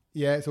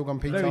 Yeah, it's all gone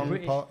Pete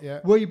on pot.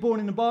 Yeah. Were you born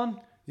in a barn?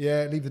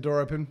 Yeah, leave the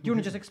door open. Do you want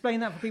to just explain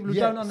that for people who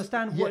don't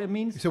understand what it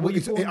means? So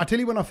I tell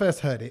you when I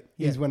first heard it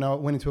is when I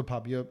went into a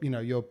pub.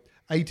 You're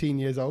 18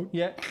 years old.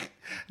 Yeah.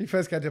 You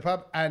first go to a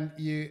pub and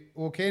you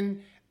walk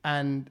in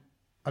and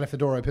I left the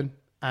door open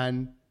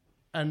and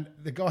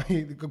the guy,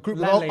 the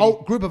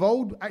group of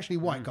old, actually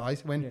white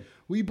guys went,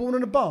 were you born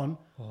in a barn?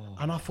 Oh.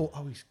 And I thought,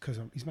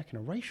 he's making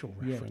a racial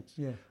reference.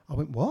 Yeah. I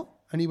went, what?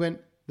 And he went,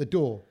 the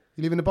door.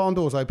 You leaving the barn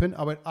doors open?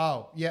 I went,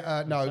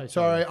 no,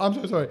 sorry. I'm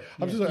so sorry.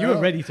 I'm so sorry. You were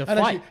ready to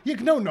fight.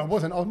 Actually, no, I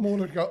wasn't. I was more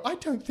like to go, I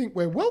don't think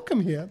we're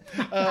welcome here.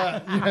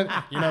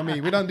 You know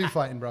me, we don't do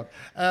fighting, bro.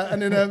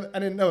 And then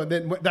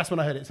that's when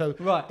I heard it. So,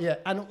 right. Yeah.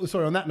 And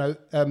sorry, on that note,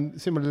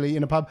 similarly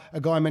in a pub, a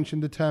guy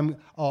mentioned the term,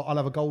 I'll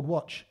have a gold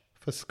watch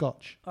for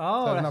Scotch.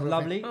 Oh, so that's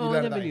lovely. Oh,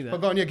 I never knew that. But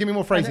go on, give me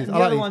more phrases. The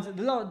other ones,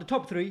 the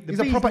top 3. These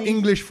are proper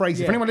English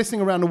phrases. For anyone listening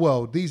around the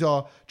world, these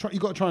are,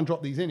 you've got to try and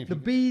drop these in. The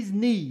bee's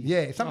knees. Yeah,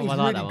 if something's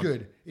really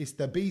good, it's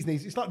the bee's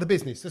knees. It's like the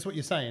business. That's what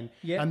you're saying.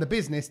 Yeah. And the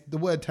business, the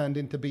word turned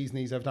into bee's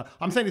knees over time.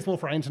 I'm saying this more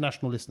for our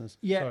international listeners.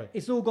 Yeah, Sorry.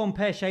 It's all gone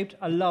pear-shaped.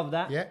 I love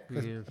that. Yeah,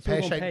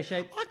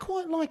 pear-shaped. I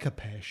quite like a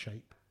pear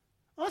shape.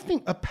 I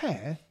think a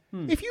pear...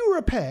 If you were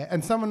a pear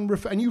and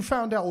and you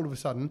found out all of a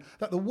sudden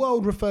that the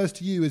world refers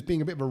to you as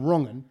being a bit of a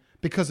wrong-un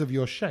because of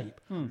your shape,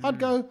 I'd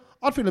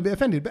feel a bit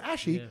offended. But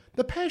actually,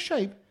 the pear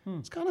shape,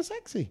 it's kind of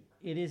sexy.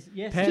 It is,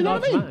 yes. Do you know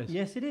what I mean?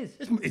 Yes, it is.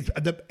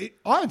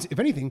 If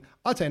anything,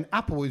 I'd say an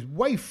apple is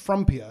way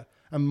frumpier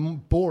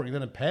and boring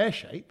than a pear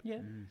shape. Yeah,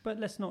 but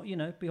let's not,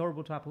 be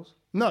horrible to apples.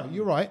 No,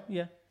 you're right.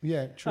 Yeah.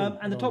 Yeah, true.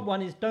 And the top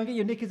one is don't get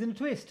your knickers in a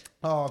twist.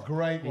 Oh,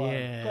 great one.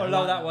 Yeah. Gotta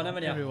love that one,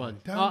 haven't you? Everyone.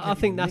 I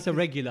think that's a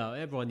regular.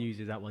 Everyone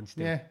uses that one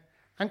still. Yeah.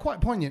 And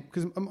quite poignant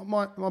because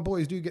my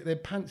boys do get their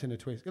pants in a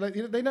twist. Like,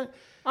 they don't.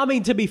 I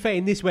mean, to be fair,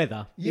 in this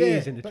weather, it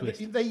is in a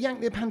twist. They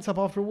yank their pants up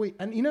after a week,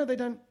 and they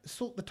don't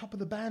sort the top of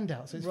the band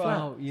out, so it's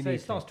flat. Oh, so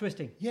it starts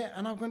twisting. Yeah,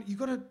 and I'm going. You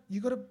gotta,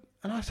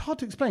 and it's hard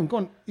to explain. Go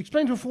on,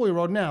 explain to a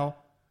 4-year-old now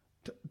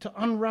to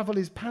unravel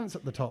his pants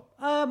at the top.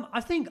 I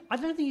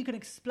don't think you can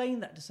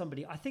explain that to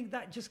somebody. I think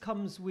that just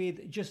comes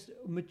with just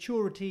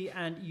maturity,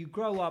 and you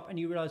grow up and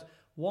you realise.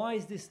 Why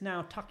is this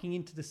now tucking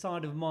into the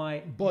side of my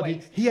body?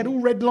 waist? He had all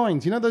red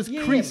lines, those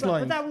crease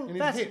lines.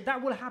 But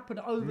that will happen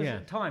over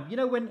time.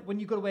 When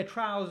you've got to wear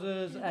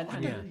trousers and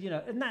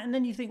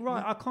then you think,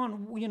 right, I can't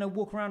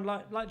walk around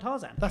like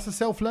Tarzan. That's a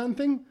self-learned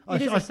thing.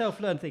 It is a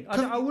self-learned thing.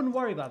 I wouldn't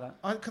worry about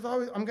that.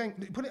 Because I'm going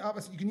put it up.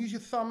 You can use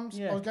your thumbs.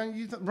 Yeah. I was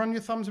going to run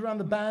your thumbs around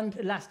the band.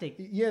 Elastic.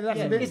 Yeah,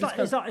 that's a bit. It's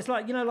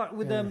like like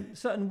with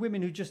certain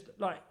women who just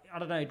like I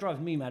don't know. It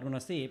drives me mad when I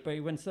see it.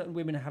 But when certain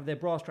women have their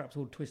bra straps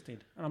all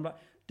twisted, and I'm like.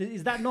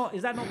 Is that not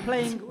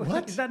playing?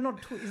 What? Is that not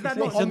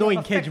annoying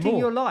affecting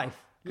your life?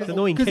 It's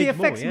annoying because it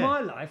affects my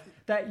life.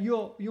 That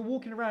you're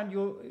walking around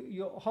your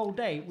whole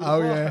day with a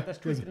bra that's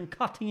twisted and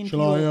cutting into.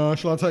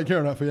 Shall I take care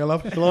of that for you,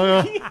 love?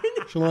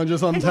 Shall I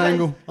just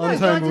untangle?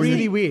 It's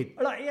really weird.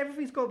 Like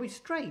everything's got to be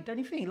straight, don't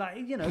you think? Like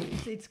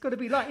it's got to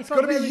be like it's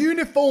got to be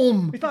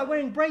uniform. It's like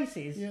wearing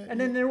braces and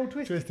then they're all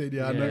twisted.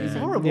 Yeah, I know. It's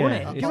horrible, isn't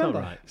it? It's not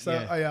right. So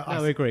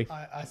I agree.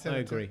 I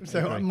agree.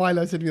 So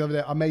Milo said to me the other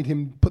day, I made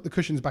him put the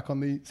cushions back on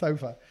the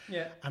sofa.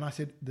 Yeah. And I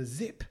said the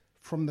zip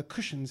from the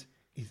cushions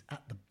is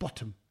at the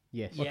bottom.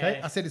 Yes. Okay.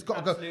 I said it's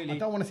got to go. I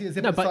don't want to see a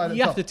zip. No, but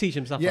you have to teach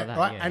him stuff like that.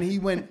 Right. And he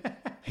went.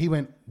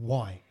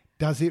 Why?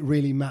 Does it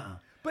really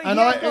matter? But he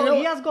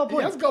has got a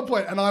point. He has got a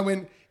point. And I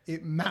went.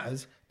 It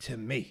matters to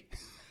me.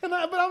 But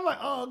I'm like,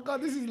 oh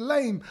God, this is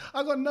lame.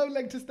 I've got no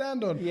leg to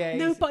stand on. Yeah.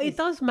 No, but it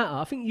does matter.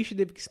 I think you should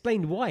have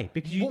explained why.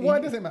 Because why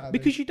does it matter?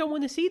 Because you don't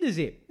want to see the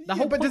zip.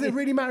 But does it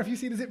really matter if you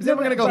see the zip? Is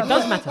everyone going to go? It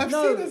does matter. I've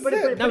seen the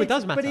zip. No, it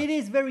does matter. But it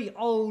is very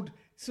old.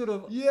 Sort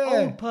of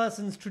old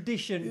person's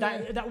tradition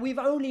that we've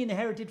only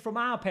inherited from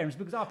our parents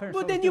because our parents.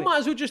 Well, then you might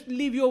as well just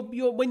leave your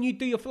when you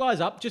do your flies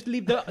up, just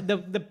leave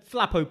the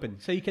flap open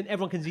so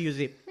everyone can see your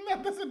zip. No.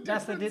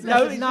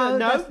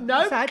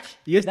 Satch,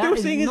 you're still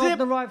seeing a zip. Not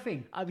the right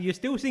thing. You're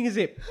still seeing a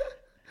zip.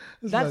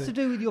 That's to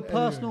do with your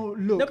personal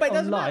look. No, but it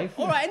doesn't life.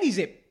 All right, any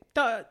zip.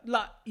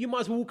 Like you might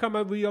as well walk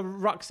over with your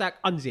rucksack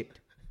unzipped.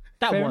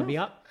 That will wind me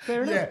up.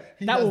 Fair enough.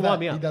 Yeah, that will wind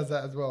me up. He does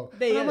that as well.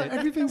 I'm like,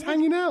 everything's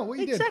hanging out. What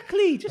are you doing?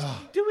 Exactly. Just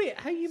do it.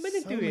 How you meant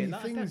to do it? So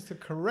many things to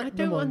correct.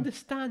 I don't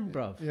understand,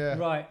 bruv. Yeah.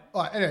 Right.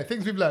 All right. Anyway,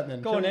 things we've learnt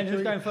then. Go on then.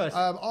 Who's going first?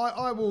 I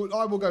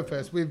will go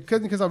first.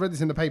 Because I read this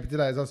in the paper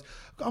today. I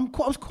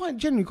was quite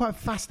genuinely quite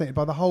fascinated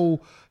by the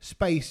whole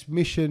space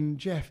mission.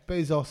 Jeff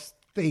Bezos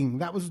thing.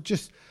 That was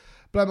just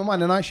blowing my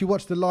mind. And I actually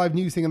watched the live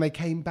news thing, and they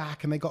came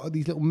back and they got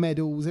these little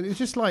medals, and it was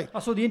just like I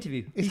saw the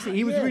interview.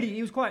 He was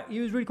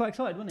really quite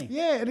excited, wasn't he?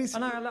 Yeah,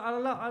 and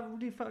I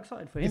really felt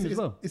excited for him as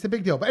well. It's a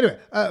big deal. But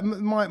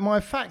anyway, my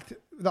fact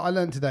that I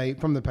learned today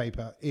from the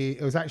paper,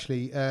 it was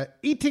actually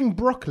eating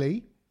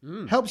broccoli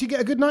helps you get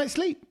a good night's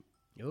sleep.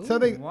 Ooh, So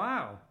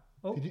wow.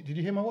 Oh. Did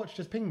you hear my watch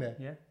just ping there?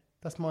 Yeah.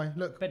 That's my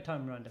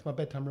Bedtime reminder. That's my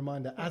bedtime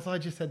reminder. As I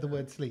just said the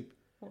word sleep.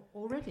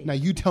 Already? Now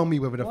you tell me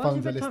whether the Why phones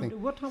is are it bedtime?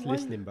 listening. What time? It's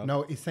listening, bro.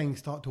 No, it's saying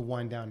start to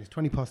wind down. It's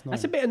 9:20.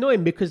 That's a bit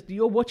annoying because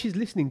your watch is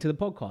listening to the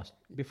podcast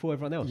before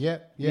everyone else. Yeah.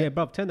 Yeah,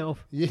 bruv, turn that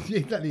off. Yeah,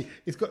 exactly.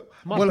 It's got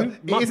It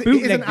it is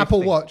bootleg an Apple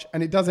thing. Watch,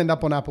 and it does end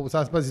up on Apple, so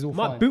I suppose it's all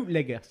My fine.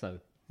 bootlegger, so.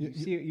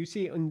 You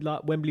see it on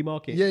like Wembley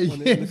Market. Yeah,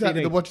 on exactly.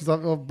 CD. The watches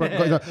are. But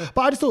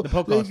I just thought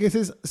podcast. it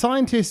says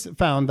scientists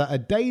found that a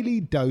daily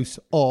dose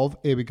of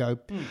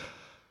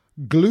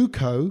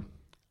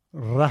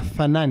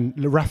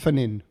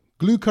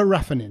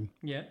glucoraphanin.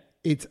 Yeah.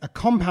 It's a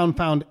compound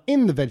found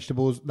in the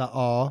vegetables that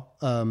are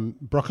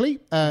broccoli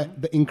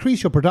that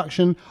increase your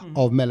production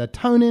of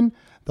melatonin,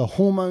 the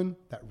hormone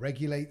that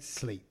regulates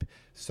sleep.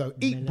 So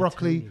eat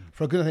broccoli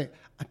for a good thing.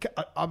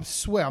 I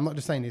swear, I'm not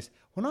just saying this.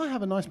 When I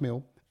have a nice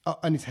meal,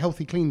 and it's a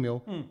healthy, clean meal,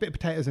 bit of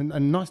potatoes and a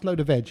nice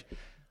load of veg,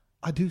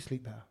 I do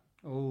sleep better.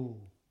 Oh.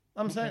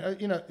 I'm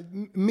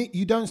saying, meat,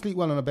 you don't sleep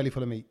well on a belly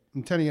full of meat.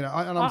 I'm telling you,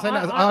 I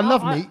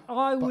love meat.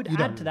 I would but you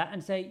add don't. to that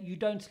and say you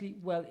don't sleep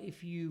well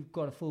if you've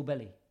got a full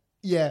belly.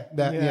 Yeah.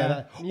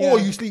 Yeah. Or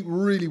you sleep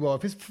really well.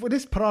 If it's for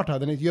this paratha,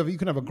 then you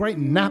can have a great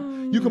nap.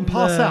 You can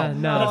pass out.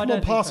 no. That's I not don't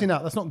think passing so.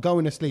 out. That's not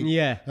going to sleep.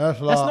 Yeah. That's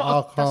like,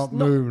 I can't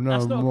move no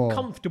That's not more. a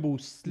comfortable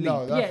sleep.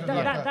 No, that's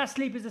That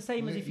sleep is the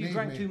same as if you leave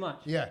drank me. too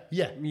much. Yeah.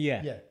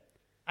 Yeah.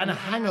 And a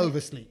hangover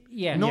sleep.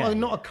 Yeah.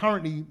 Not a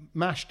currently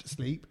mashed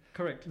sleep.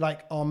 Correct.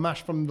 Like our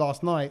mash from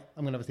last night.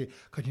 I'm going to have a sleep.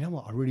 God, you know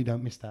what? I really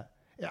don't miss that.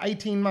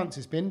 18 months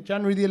it's been.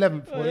 January the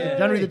 11th.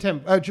 January the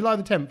 10th. July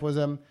the 10th was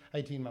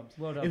 18 months.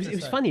 Well done. It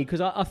was funny because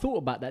I thought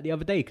about that the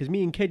other day because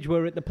me and Kedge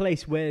were at the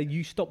place where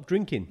you stopped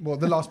drinking. Well,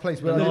 the last place.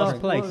 The last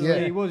place. Yeah,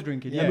 he was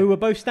drinking. And we were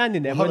both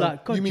standing there. Hold We're on.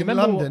 like, God, you do mean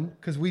remember London?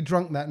 Because we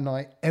drunk that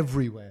night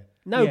everywhere.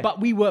 No, Yeah. but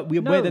we were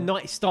No. where the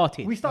night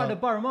started. We started at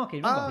Borough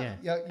Market, remember?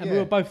 And we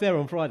were both there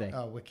on Friday.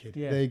 Oh, wicked.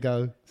 Yeah. There you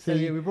go. So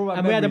See, we brought back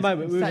And we had a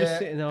memories. moment. We were And just Yeah.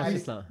 sitting there. I was And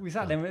just like, we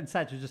sat there and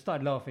Satchel just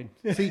started laughing.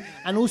 see,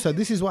 and also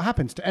this is what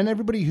happens. And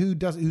everybody who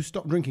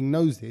stopped drinking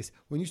knows this.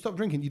 When you stop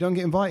drinking, you don't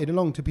get invited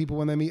along to people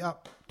when they meet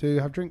up to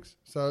have drinks.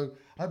 So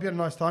I hope you had a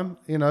nice time,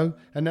 And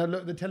now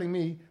look, they're telling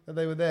me that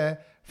they were there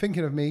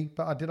thinking of me,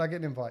 but did I get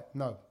an invite?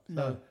 No.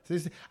 So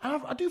this,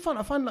 and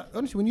I find like,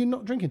 honestly, when you're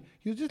not drinking,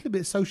 you're just a little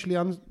bit socially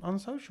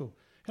unsocial.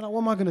 You're like,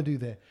 what am I going to do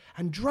there?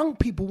 And drunk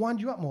people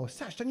wind you up more.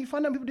 Satch, don't you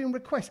find out people doing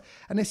requests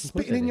and they're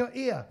spitting in your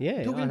ear?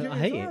 yeah, Talking to you, I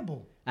it's hate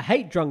horrible. it. I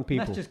hate drunk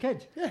people. That's just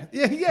Kedge.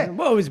 Yeah.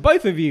 Well, it's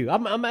both of you.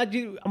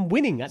 I'm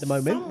winning at the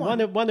moment.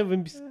 Someone- One of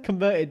them's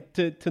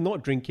converted to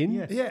not drinking.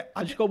 Yeah.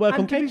 I just got to work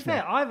on And to be Kedge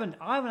fair, now. I haven't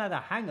had a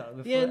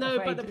hangover. Yeah, no,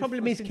 but the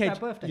problem is, since Kedge, our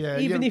birthday. Yeah.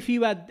 Even if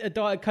you had a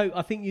Diet Coke,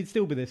 I think you'd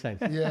still be the same.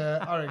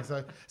 Yeah, I reckon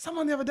so.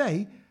 Someone the other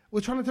day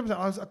was trying to tell me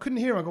something. I couldn't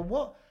hear. I go,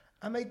 what?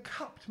 And they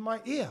cupped my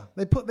ear.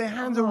 They put their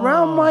hands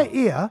around my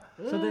ear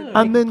So they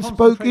and then could spoke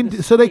concentrate into,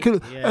 the so they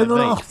sleep. could, Yeah, and then,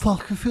 mate. oh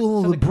fuck, I feel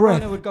all So the the breath.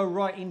 corona would go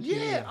right into your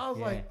Yeah, ear. I was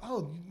like,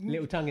 oh.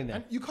 Little tongue in there.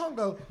 And you can't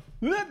go.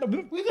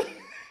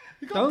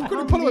 Don't couldn't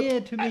come pull it.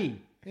 near to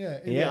me.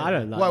 Yeah, I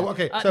don't like Well, that.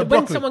 okay, so when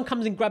broccoli. someone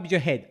comes and grabs your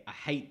head, I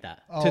hate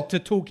that. To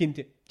talk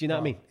into, do you know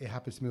what I mean? It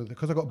happens to me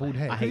because I got bald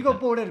hair. If you got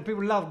bored headed,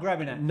 people love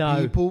grabbing it.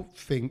 No. People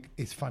think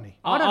it's funny.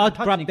 I don't I'd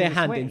touch grab anything their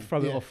hand sweaty. and throw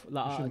it Yeah, off.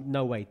 Like, you shouldn't.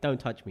 no way, don't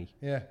touch me.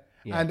 Yeah.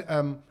 Yeah.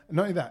 And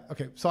not only that.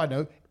 Okay, side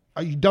note.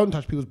 You don't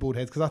touch people's bald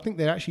heads because I think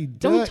they're actually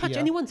Don't dirtier touch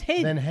anyone's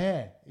head. than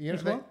hair. You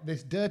It's know, what?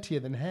 it's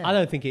dirtier than hair. I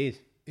don't think it is.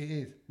 It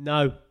is.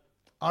 No,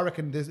 I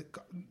reckon there's.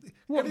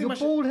 What, your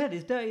bald head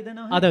is dirtier than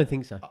our I head? don't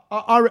think so.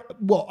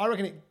 I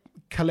reckon it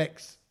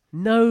collects.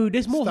 No,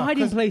 there's more Stuff,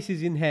 hiding 'cause-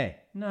 places in hair.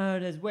 No,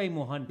 there's way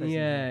more hand places.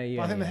 Yeah, yeah.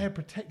 But I think the yeah. hair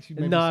protects you.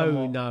 Maybe No,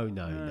 somewhat.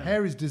 no.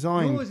 Hair is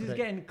designed. Yours to is protect-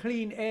 getting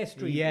clean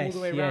airstream Yes, all the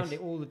way yes. around it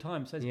all the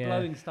time, so it's Yeah.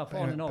 blowing stuff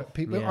on and But off.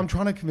 people, Yeah. I'm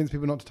trying to convince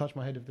people not to touch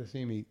my head if they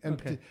see me. And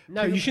Okay.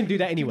 No, you shouldn't do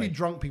that anyway. Particularly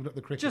drunk people at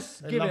the cricket.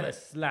 Just They give love it a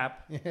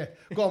slap. Yeah.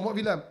 Go on. What have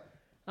you learned?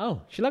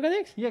 Oh, shall I go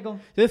next? Yeah, go on.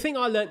 So the thing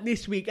I learnt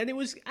this week, and it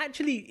was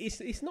actually,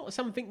 it's not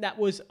something that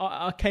was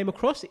I came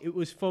across. It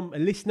was from a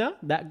listener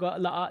that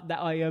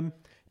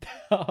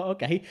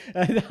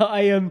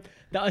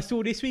I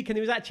saw this week, and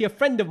it was actually a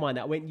friend of mine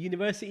that I went to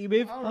university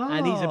with,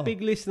 and he's a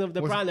big listener of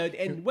the Brownload.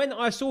 And when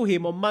I saw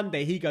him on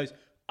Monday, he goes,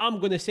 "I'm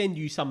going to send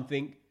you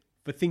something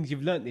for things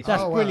you've learnt this."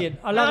 That's wow. brilliant.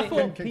 I And love I it.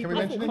 thought- Can we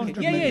mention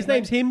him? Yeah, his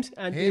name's Hims.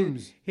 And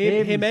Hims.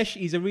 Himesh,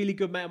 he's a really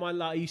good mate of mine.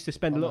 Like, I used to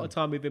spend a lot of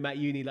time with him at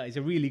uni. Like, he's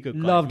a really good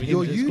guy. Loved He's him.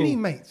 really Your good at uni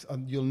school. mates,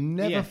 you'll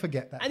never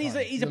forget that. And he's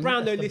time. a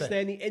Brownload listener,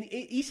 and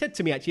he said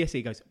to me actually yesterday,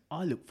 he goes,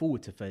 "I look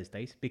forward to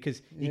Thursdays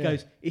because he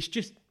goes, it's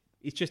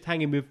just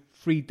hanging with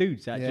three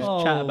dudes that just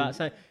chat about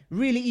something.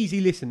 Really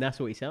easy listen." That's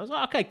what he said. I was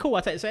like, okay, cool.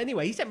 I take it. So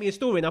anyway, he sent me a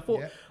story, and I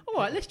thought,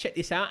 All right, let's check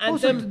this out. And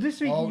Also, this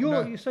week,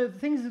 no. so the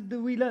things that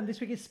we learned this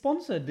week is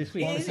sponsored this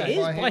week. it is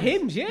by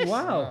Hims, yes.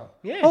 Wow.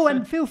 Yeah, Oh, so-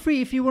 and feel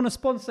free if you want to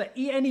sponsor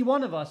any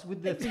one of us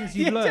with the things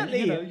you've learned. exactly.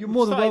 You know, you're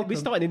more than welcome. We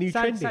started a new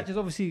trend here. Satch has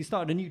obviously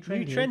started a new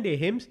trend. New trend here,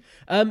 Hims.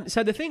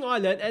 So the thing I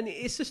learned, and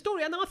it's a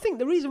story, and I think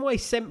the reason why he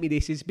sent me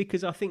this is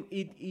because I think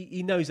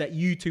he knows that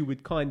you two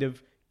would kind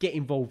of get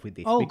involved with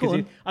this. Oh, because go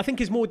on. I think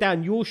it's more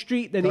down your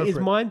street than Go it is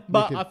for it. mine.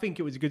 But Wicked. I think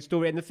it was a good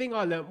story. And the thing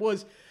I learned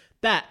was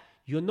that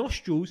your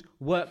nostrils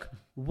work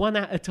one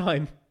at a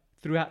time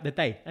throughout the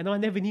day. And I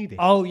never knew this.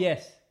 Oh,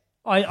 yes.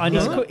 I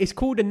know. It's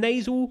called a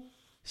nasal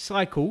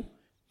cycle,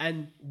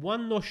 and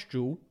one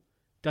nostril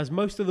does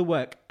most of the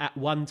work at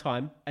one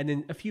time, and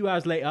then a few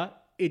hours later,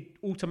 it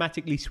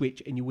automatically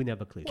switch, and you will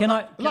never clue. Can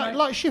I?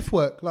 Like shift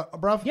work, like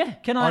bruv. Yeah.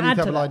 Can I need add to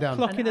have to a lie that? down.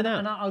 Clock in and out.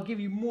 And I'll give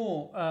you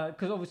more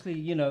because obviously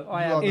I am.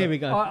 Right Here we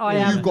go. I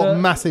You've am got the-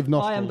 massive I am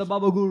nostrils. the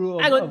Baba Guru.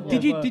 Hang on,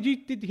 did you?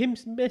 him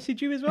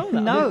message you as well?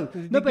 No,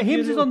 Did he but give you a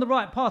Hims is little- on the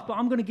right path. But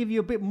I'm going to give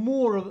you a bit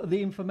more of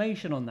the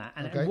information on that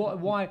and Okay.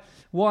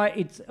 why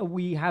it's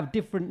we have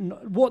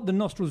different what the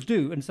nostrils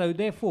do, and so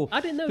therefore I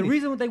didn't know the this.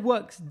 reason they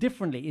work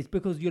differently is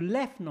because your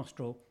left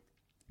nostril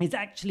is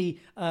actually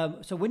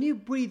so when you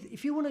breathe,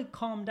 if you want to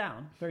calm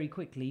down very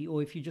quickly,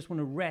 or if you just want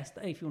to rest,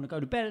 if you want to go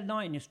to bed at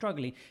night and you're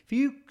struggling, if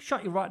you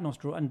shut your right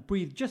nostril and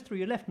breathe just through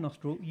your left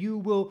nostril, you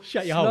will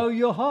Shut your slow hole.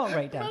 your heart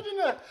rate down. Imagine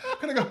that.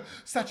 Can I go?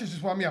 Satch has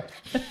just wound me up.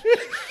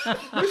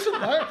 Listen,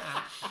 mate.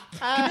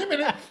 Give me a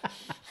minute.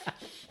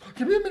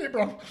 Give me a minute,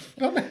 bro.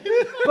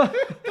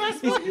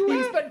 That's what you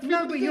expect me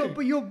No, to but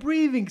do. you're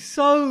breathing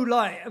so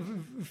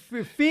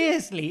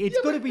fiercely. It's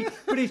got to be,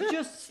 but it's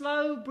just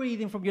slow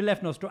breathing from your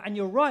left nostril and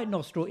your right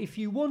nostril. If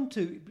you want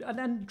to,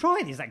 and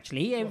try this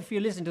actually, if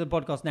you're listening to the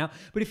podcast now.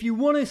 But if you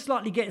want to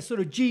slightly get sort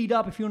of G'd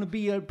up, if you want to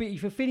be a bit,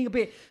 if you're feeling a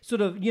bit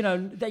sort of,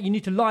 that you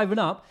need to liven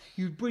up,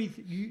 you breathe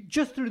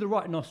just through the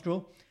right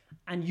nostril,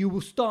 and you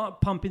will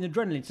start pumping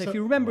adrenaline. So if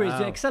you remember, it's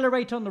the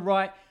accelerator on the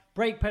right,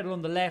 brake pedal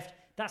on the left.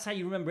 That's how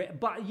you remember it.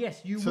 But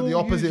yes, you will. So the use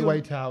opposite your-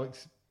 way to how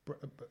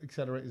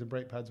accelerators and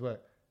brake pads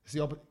work. It's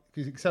the opposite,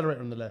 because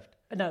accelerator on the left.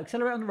 No,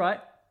 accelerator on the right,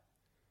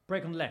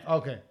 brake on the left.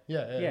 Okay,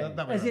 yeah. Yeah,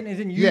 That way as around.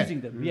 in Yeah. using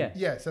them. Yeah.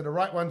 Yeah, so the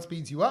right one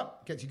speeds you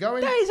up, gets you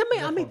going. That is amazing.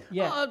 I Left mean, one.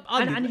 Yeah,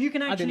 and you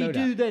can actually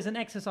do. There's an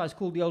exercise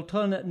called the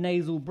alternate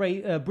nasal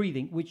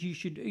breathing, which you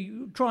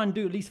should try and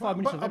do at least 5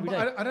 minutes of every day.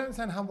 I don't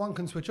understand how one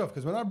can switch off,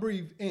 because when I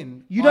breathe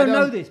in, You don't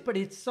know this, but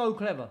it's so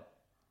clever.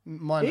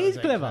 Mine It is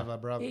ain't clever.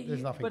 bro.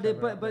 There's nothing But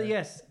clever out there.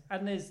 yes,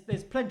 and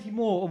there's plenty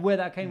more of where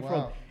that came from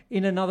Wow.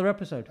 in another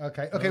episode.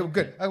 Okay, well,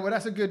 good. Oh, well,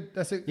 that's a good.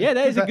 Yeah,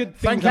 that is a good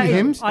thing Thank to you, do.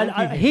 Hims.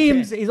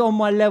 Hims is on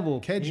my level.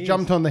 Kedge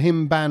jumped on the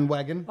him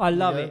bandwagon. I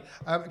love it.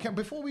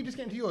 Before we just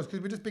get into yours, because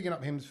we're just bigging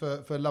up Hims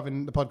for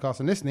loving the podcast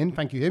and listening.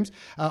 Thank you, Hims.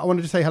 I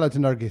wanted to say hello to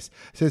Nargis.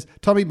 Says,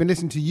 Tommy, been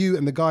listening to you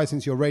and the guys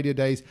since your radio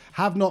days.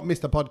 Have not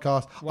missed a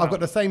podcast. Wow. I've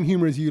got the same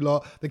humour as you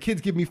lot. The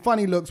kids give me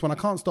funny looks when I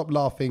can't stop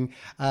laughing.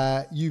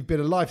 You've been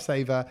a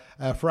lifesaver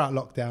throughout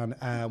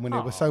lockdown when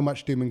there was so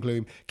much doom and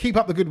gloom. Keep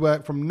up the good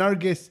work from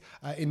Nargis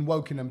in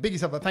Wokingham. Big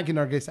yourself up. Thank you,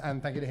 Nargis,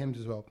 and thank you to Hims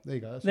as well. There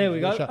you go. That's There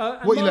we go.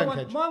 What you my learned, one,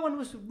 Kedge? my one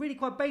was really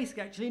quite basic,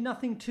 actually.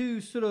 Nothing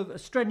too sort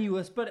of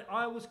strenuous, but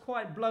I was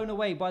quite blown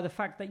away by the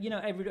fact that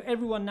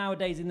everyone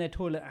nowadays in their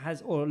toilet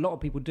has, or a lot of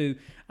people do,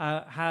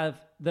 have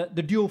the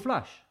dual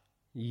flush.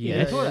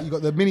 Yes. toilet. Yeah, you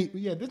got the mini.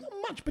 Yeah, there's not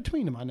much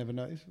between them. I never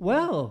noticed.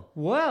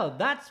 Well,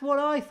 that's what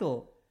I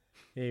thought.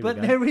 Here we But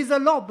go. there is a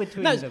lot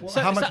between No, them.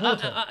 How much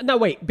water? No,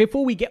 wait.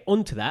 Before we get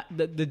onto that,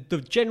 the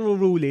general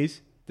rule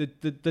is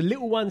the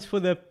little ones for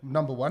the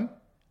Number one,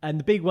 and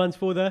the big ones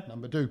for the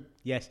number two.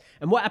 yes.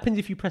 And what happens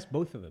if you press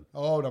both of them?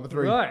 Oh, number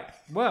three. Right.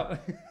 Well,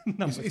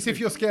 It's if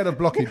you're scared of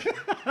blockage.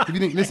 If you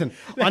think, listen,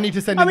 I need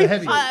to send I in mean, the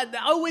heavy. I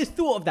always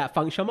thought of that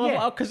function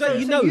because So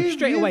you know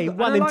straight away and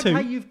one I and like two. how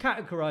you've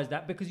categorized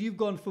that because you've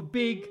gone for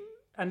big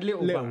and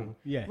little button.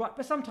 yeah. Right,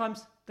 but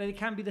sometimes they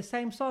can be the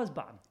same size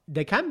button.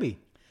 They can be.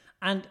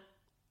 And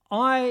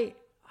I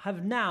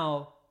have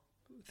now,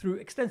 through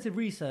extensive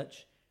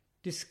research,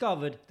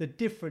 discovered the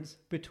difference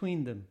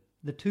between them,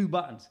 the two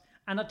buttons.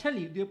 And I tell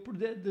you,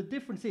 the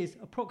difference is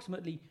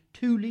approximately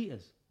 2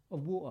 litres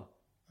of water.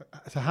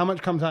 So how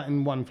much comes out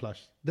in one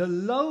flush? The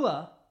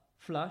lower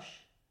flush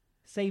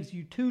saves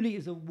you 2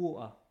 litres of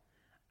water.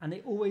 And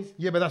it always...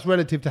 Yeah, but that's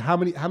relative to how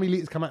many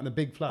litres come out in the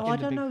big flush. Oh, I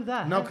don't know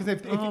that. No, because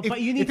if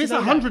but you need it's to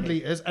know 100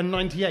 litres and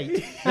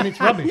 98, then it's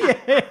rubbish.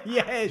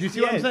 Yes. Do you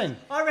see what I'm saying?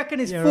 I reckon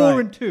it's Yeah, 4 right.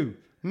 and 2.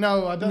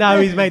 No, I don't No,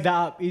 know. he's made that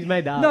up. He's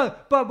made that up. No,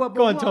 but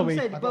Go on, what Tommy. I'm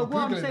saying, I've but got to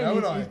what I'm Google it saying now, is,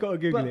 haven't I? He's got to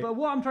Google it. but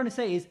what I'm trying to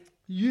say is,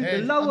 the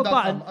Hey, lower I'm that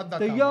button, dumb, I'm that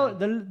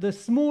the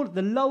dumb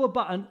the lower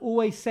button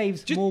always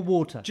saves more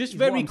water. Just is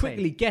what very I'm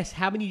quickly, saying. guess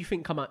how many you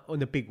think come out on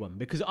the big one?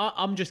 Because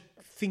I'm just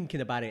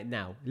thinking about it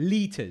now.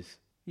 Litres.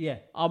 Yeah,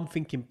 I'm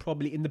thinking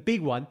probably in the big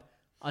one,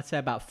 I'd say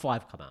about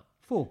 5 come out.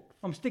 4.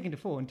 I'm sticking to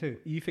 4 and 2.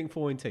 You think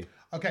 4 and 2?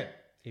 Okay.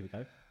 Here we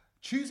go.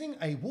 Choosing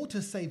a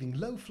water-saving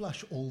low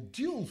flush or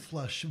dual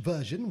flush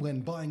version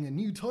when buying a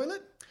new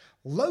toilet?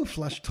 Low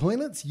flush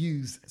toilets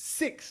use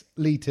 6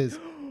 litres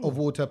of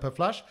water per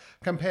flush,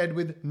 compared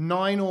with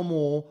 9 or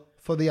more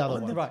for the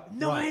other one. Right.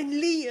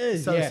 9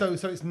 litres. So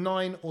it's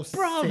 9 or 6,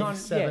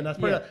 7. That's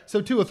probably so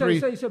 2 or 3.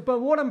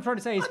 But what I'm trying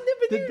to say is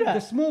the the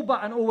small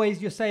button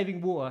always you're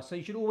saving water, so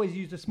you should always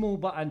use the small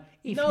button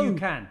if you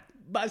can.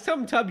 But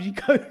sometimes you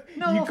go,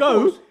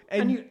 course.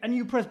 and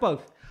you press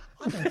both.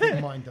 I don't think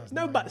mine does.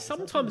 No, but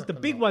sometimes the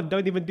big one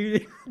don't even do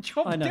the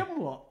job. I know. Then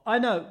what? I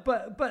know,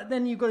 but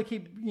then you've got to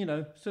keep,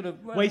 sort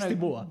of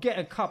wasting water. Get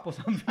a cup or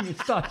something and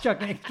start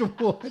chucking extra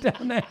water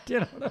down there. Do you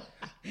know what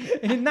I mean?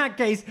 In that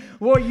case,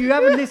 what you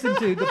haven't listened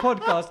to the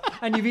podcast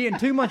and you've eaten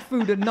too much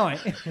food at night,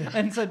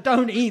 and so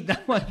don't eat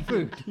that much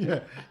food.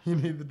 Yeah, you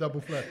need the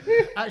double flow.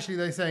 Actually,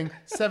 they're saying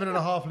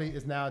 7.5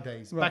 litres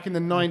nowadays. Right. Back in the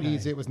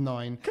 90s, it was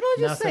 9. Can I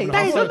just say,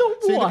 that is not water.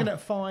 So you're looking at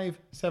 5,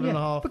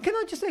 7.5. But can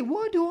I just say,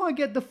 why do I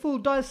get the full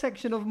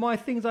dissection of my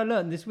things I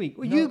learned this week?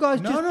 Well, you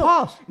guys just No,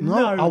 passed.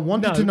 I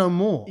wanted to know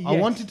more. Yes. I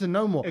wanted to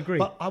know more. Agreed.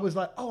 But I was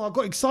like, I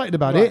got excited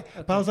about it.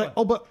 Okay, but I was like,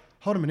 but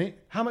hold a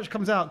minute. How much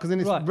comes out? Because then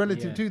it's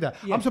relative to that.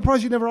 Yeah. I'm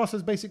surprised you never asked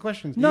those basic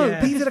questions.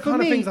 No, these are the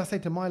kind of things I say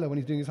to Milo when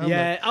he's doing his homework.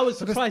 Yeah, I was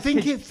surprised.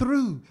 Think it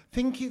through.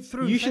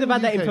 You should have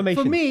had that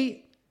information. For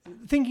me,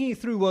 thinking it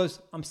through was,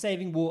 I'm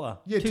saving water.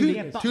 Yeah,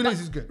 2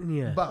 litres is good.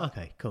 Yeah. But,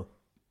 okay, cool.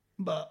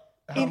 But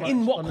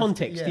in what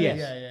context? Yes.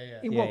 Yeah.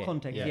 In what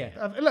context?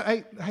 Yeah. Look,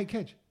 hey,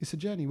 Kedge, it's a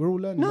journey. We're all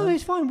learning. No, man.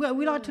 it's fine.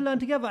 We like to learn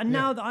together. And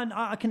now that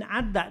I can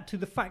add that to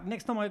the fact,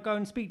 next time I go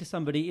and speak to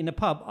somebody in a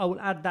pub, I will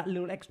add that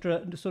little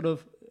extra sort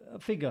of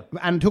figure.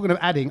 And talking of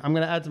adding, I'm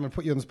going to add some and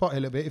put you on the spot here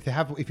a little bit.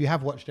 If you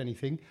have watched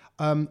anything,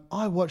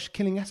 I watched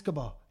Killing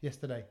Escobar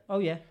yesterday. Oh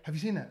yeah. Have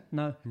you seen that?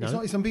 No.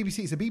 It's on BBC.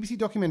 It's a BBC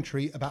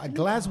documentary about a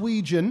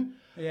Glaswegian,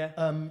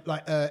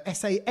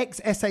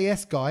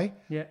 ex-SAS guy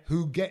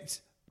who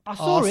gets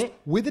asked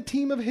with a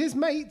team of his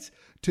mates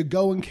to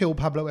go and kill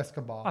Pablo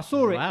Escobar. I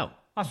saw it. Wow.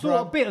 I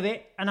saw a bit of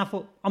it and I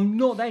thought, I'm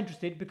not that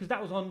interested because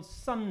that was on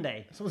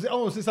Sunday. So was it?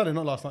 Oh, it was Sunday,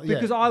 not last night.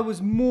 Because I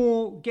was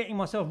more getting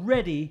myself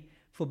ready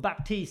for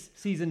Baptiste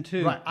season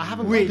 2. Right, I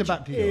haven't read the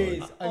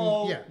Baptiste.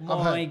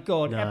 My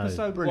God, No.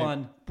 episode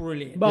 1,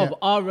 brilliant. Bob,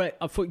 I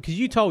thought, because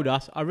you told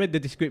us, I read the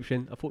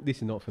description, I thought this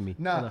is not for me.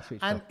 No,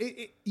 and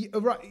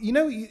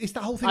it's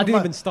that whole thing. I didn't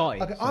even start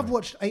it. Okay, I've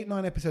watched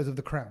 8-9 episodes of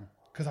The Crown.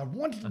 Because I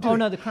wanted to do it. it.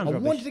 No, The Crown's I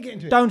rubbish. wanted to get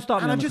into it. Don't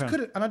start me and on I The just Crown.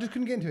 couldn't. And I just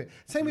couldn't get into it.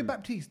 Same with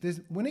Baptiste.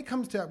 When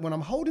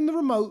I'm holding the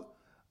remote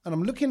and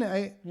I'm looking at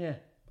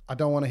it, I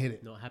don't want to hit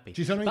it. Not happy.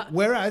 Do you see what I mean?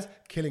 Whereas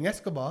Killing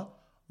Escobar,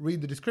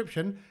 read the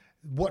description,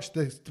 watch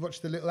the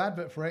little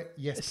advert for it.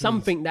 Yes, please.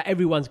 Something that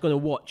everyone's going to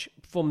watch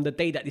from the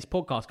day that this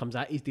podcast comes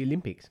out is the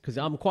Olympics, because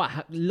I'm quite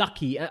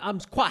lucky. I'm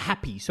quite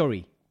happy.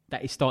 Sorry,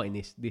 that it's starting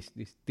this.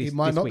 It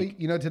might this not week.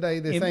 be. Today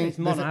they're saying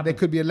there there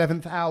could be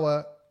 11th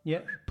hour.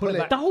 Yeah, pull it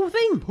back. The whole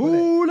thing.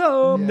 Pull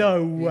up. Yeah.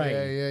 No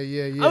way.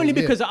 Yeah. Only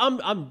because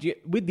I'm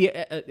with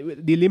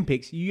the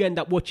Olympics, you end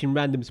up watching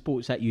random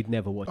sports that you'd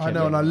never watch. I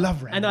know, and I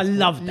love random. And I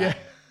love that. Yeah.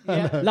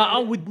 Like I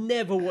would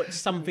never watch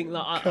something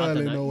like I don't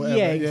Curling know. or whatever.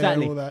 Yeah,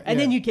 exactly. all that, and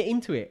then you get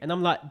into it, and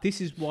I'm like, this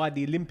is why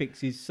the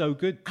Olympics is so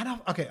good. And I'm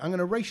going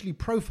to racially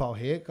profile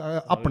here,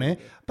 up on it,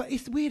 but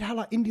it's weird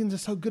how Indians are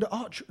so good at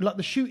archery, like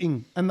the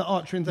shooting and the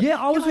archery. And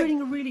I was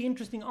reading a really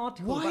interesting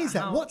article. Why about is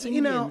that? how What's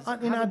Indians in our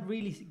haven't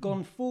really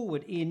gone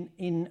forward in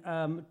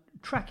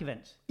track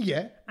events.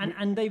 Yeah,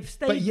 and they've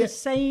stayed the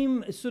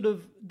same sort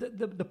of.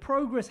 The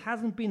progress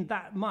hasn't been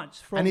that much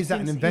from. And is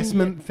that an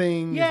investment India.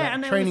 thing? Yeah, is that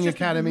and training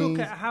academies. Look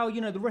at how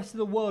the rest of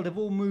the world have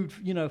all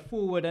moved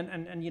forward,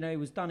 and it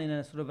was done in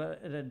a sort of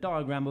a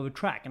diagram of a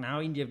track, and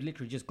how India have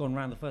literally just gone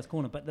around the first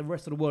corner, but the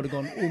rest of the world have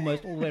gone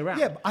almost all the way around.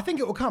 Yeah, but I think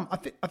it will come.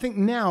 I think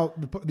now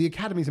the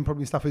academies and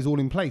probably stuff is all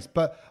in place,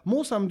 but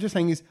more so I'm just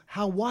saying is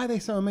why are they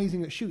so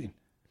amazing at shooting?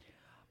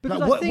 Because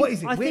like, what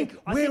is it?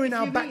 We're in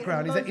our if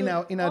background. Is it in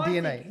our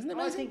DNA? Isn't it amazing?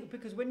 I think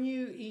because when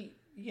you eat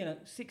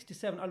 6 to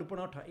 7 aloo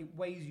paratha, it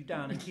weighs you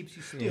down and keeps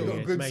you still. You've got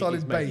a good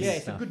solid base. Yeah,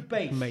 it's a good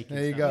base.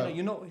 There you go.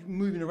 You're not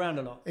moving around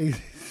a lot.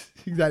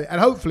 Exactly. And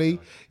hopefully,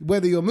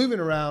 whether you're moving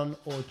around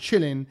or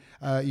chilling,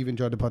 you've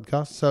enjoyed the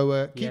podcast.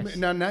 So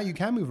now you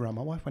can move around.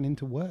 My wife went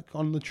into work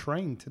on the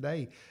train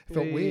today. It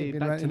felt weird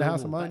being in the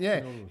house of mine.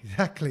 Yeah,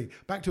 exactly.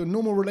 Back to a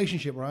normal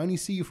relationship where I only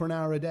see you for an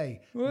hour a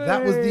day.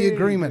 That was the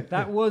agreement.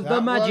 That was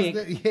the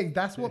magic.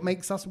 That's what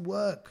makes us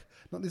work.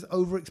 Not this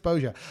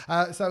overexposure.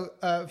 So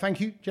thank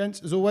you,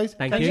 gents, as always.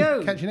 Thank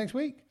you. Catch you next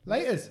week.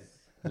 Laters.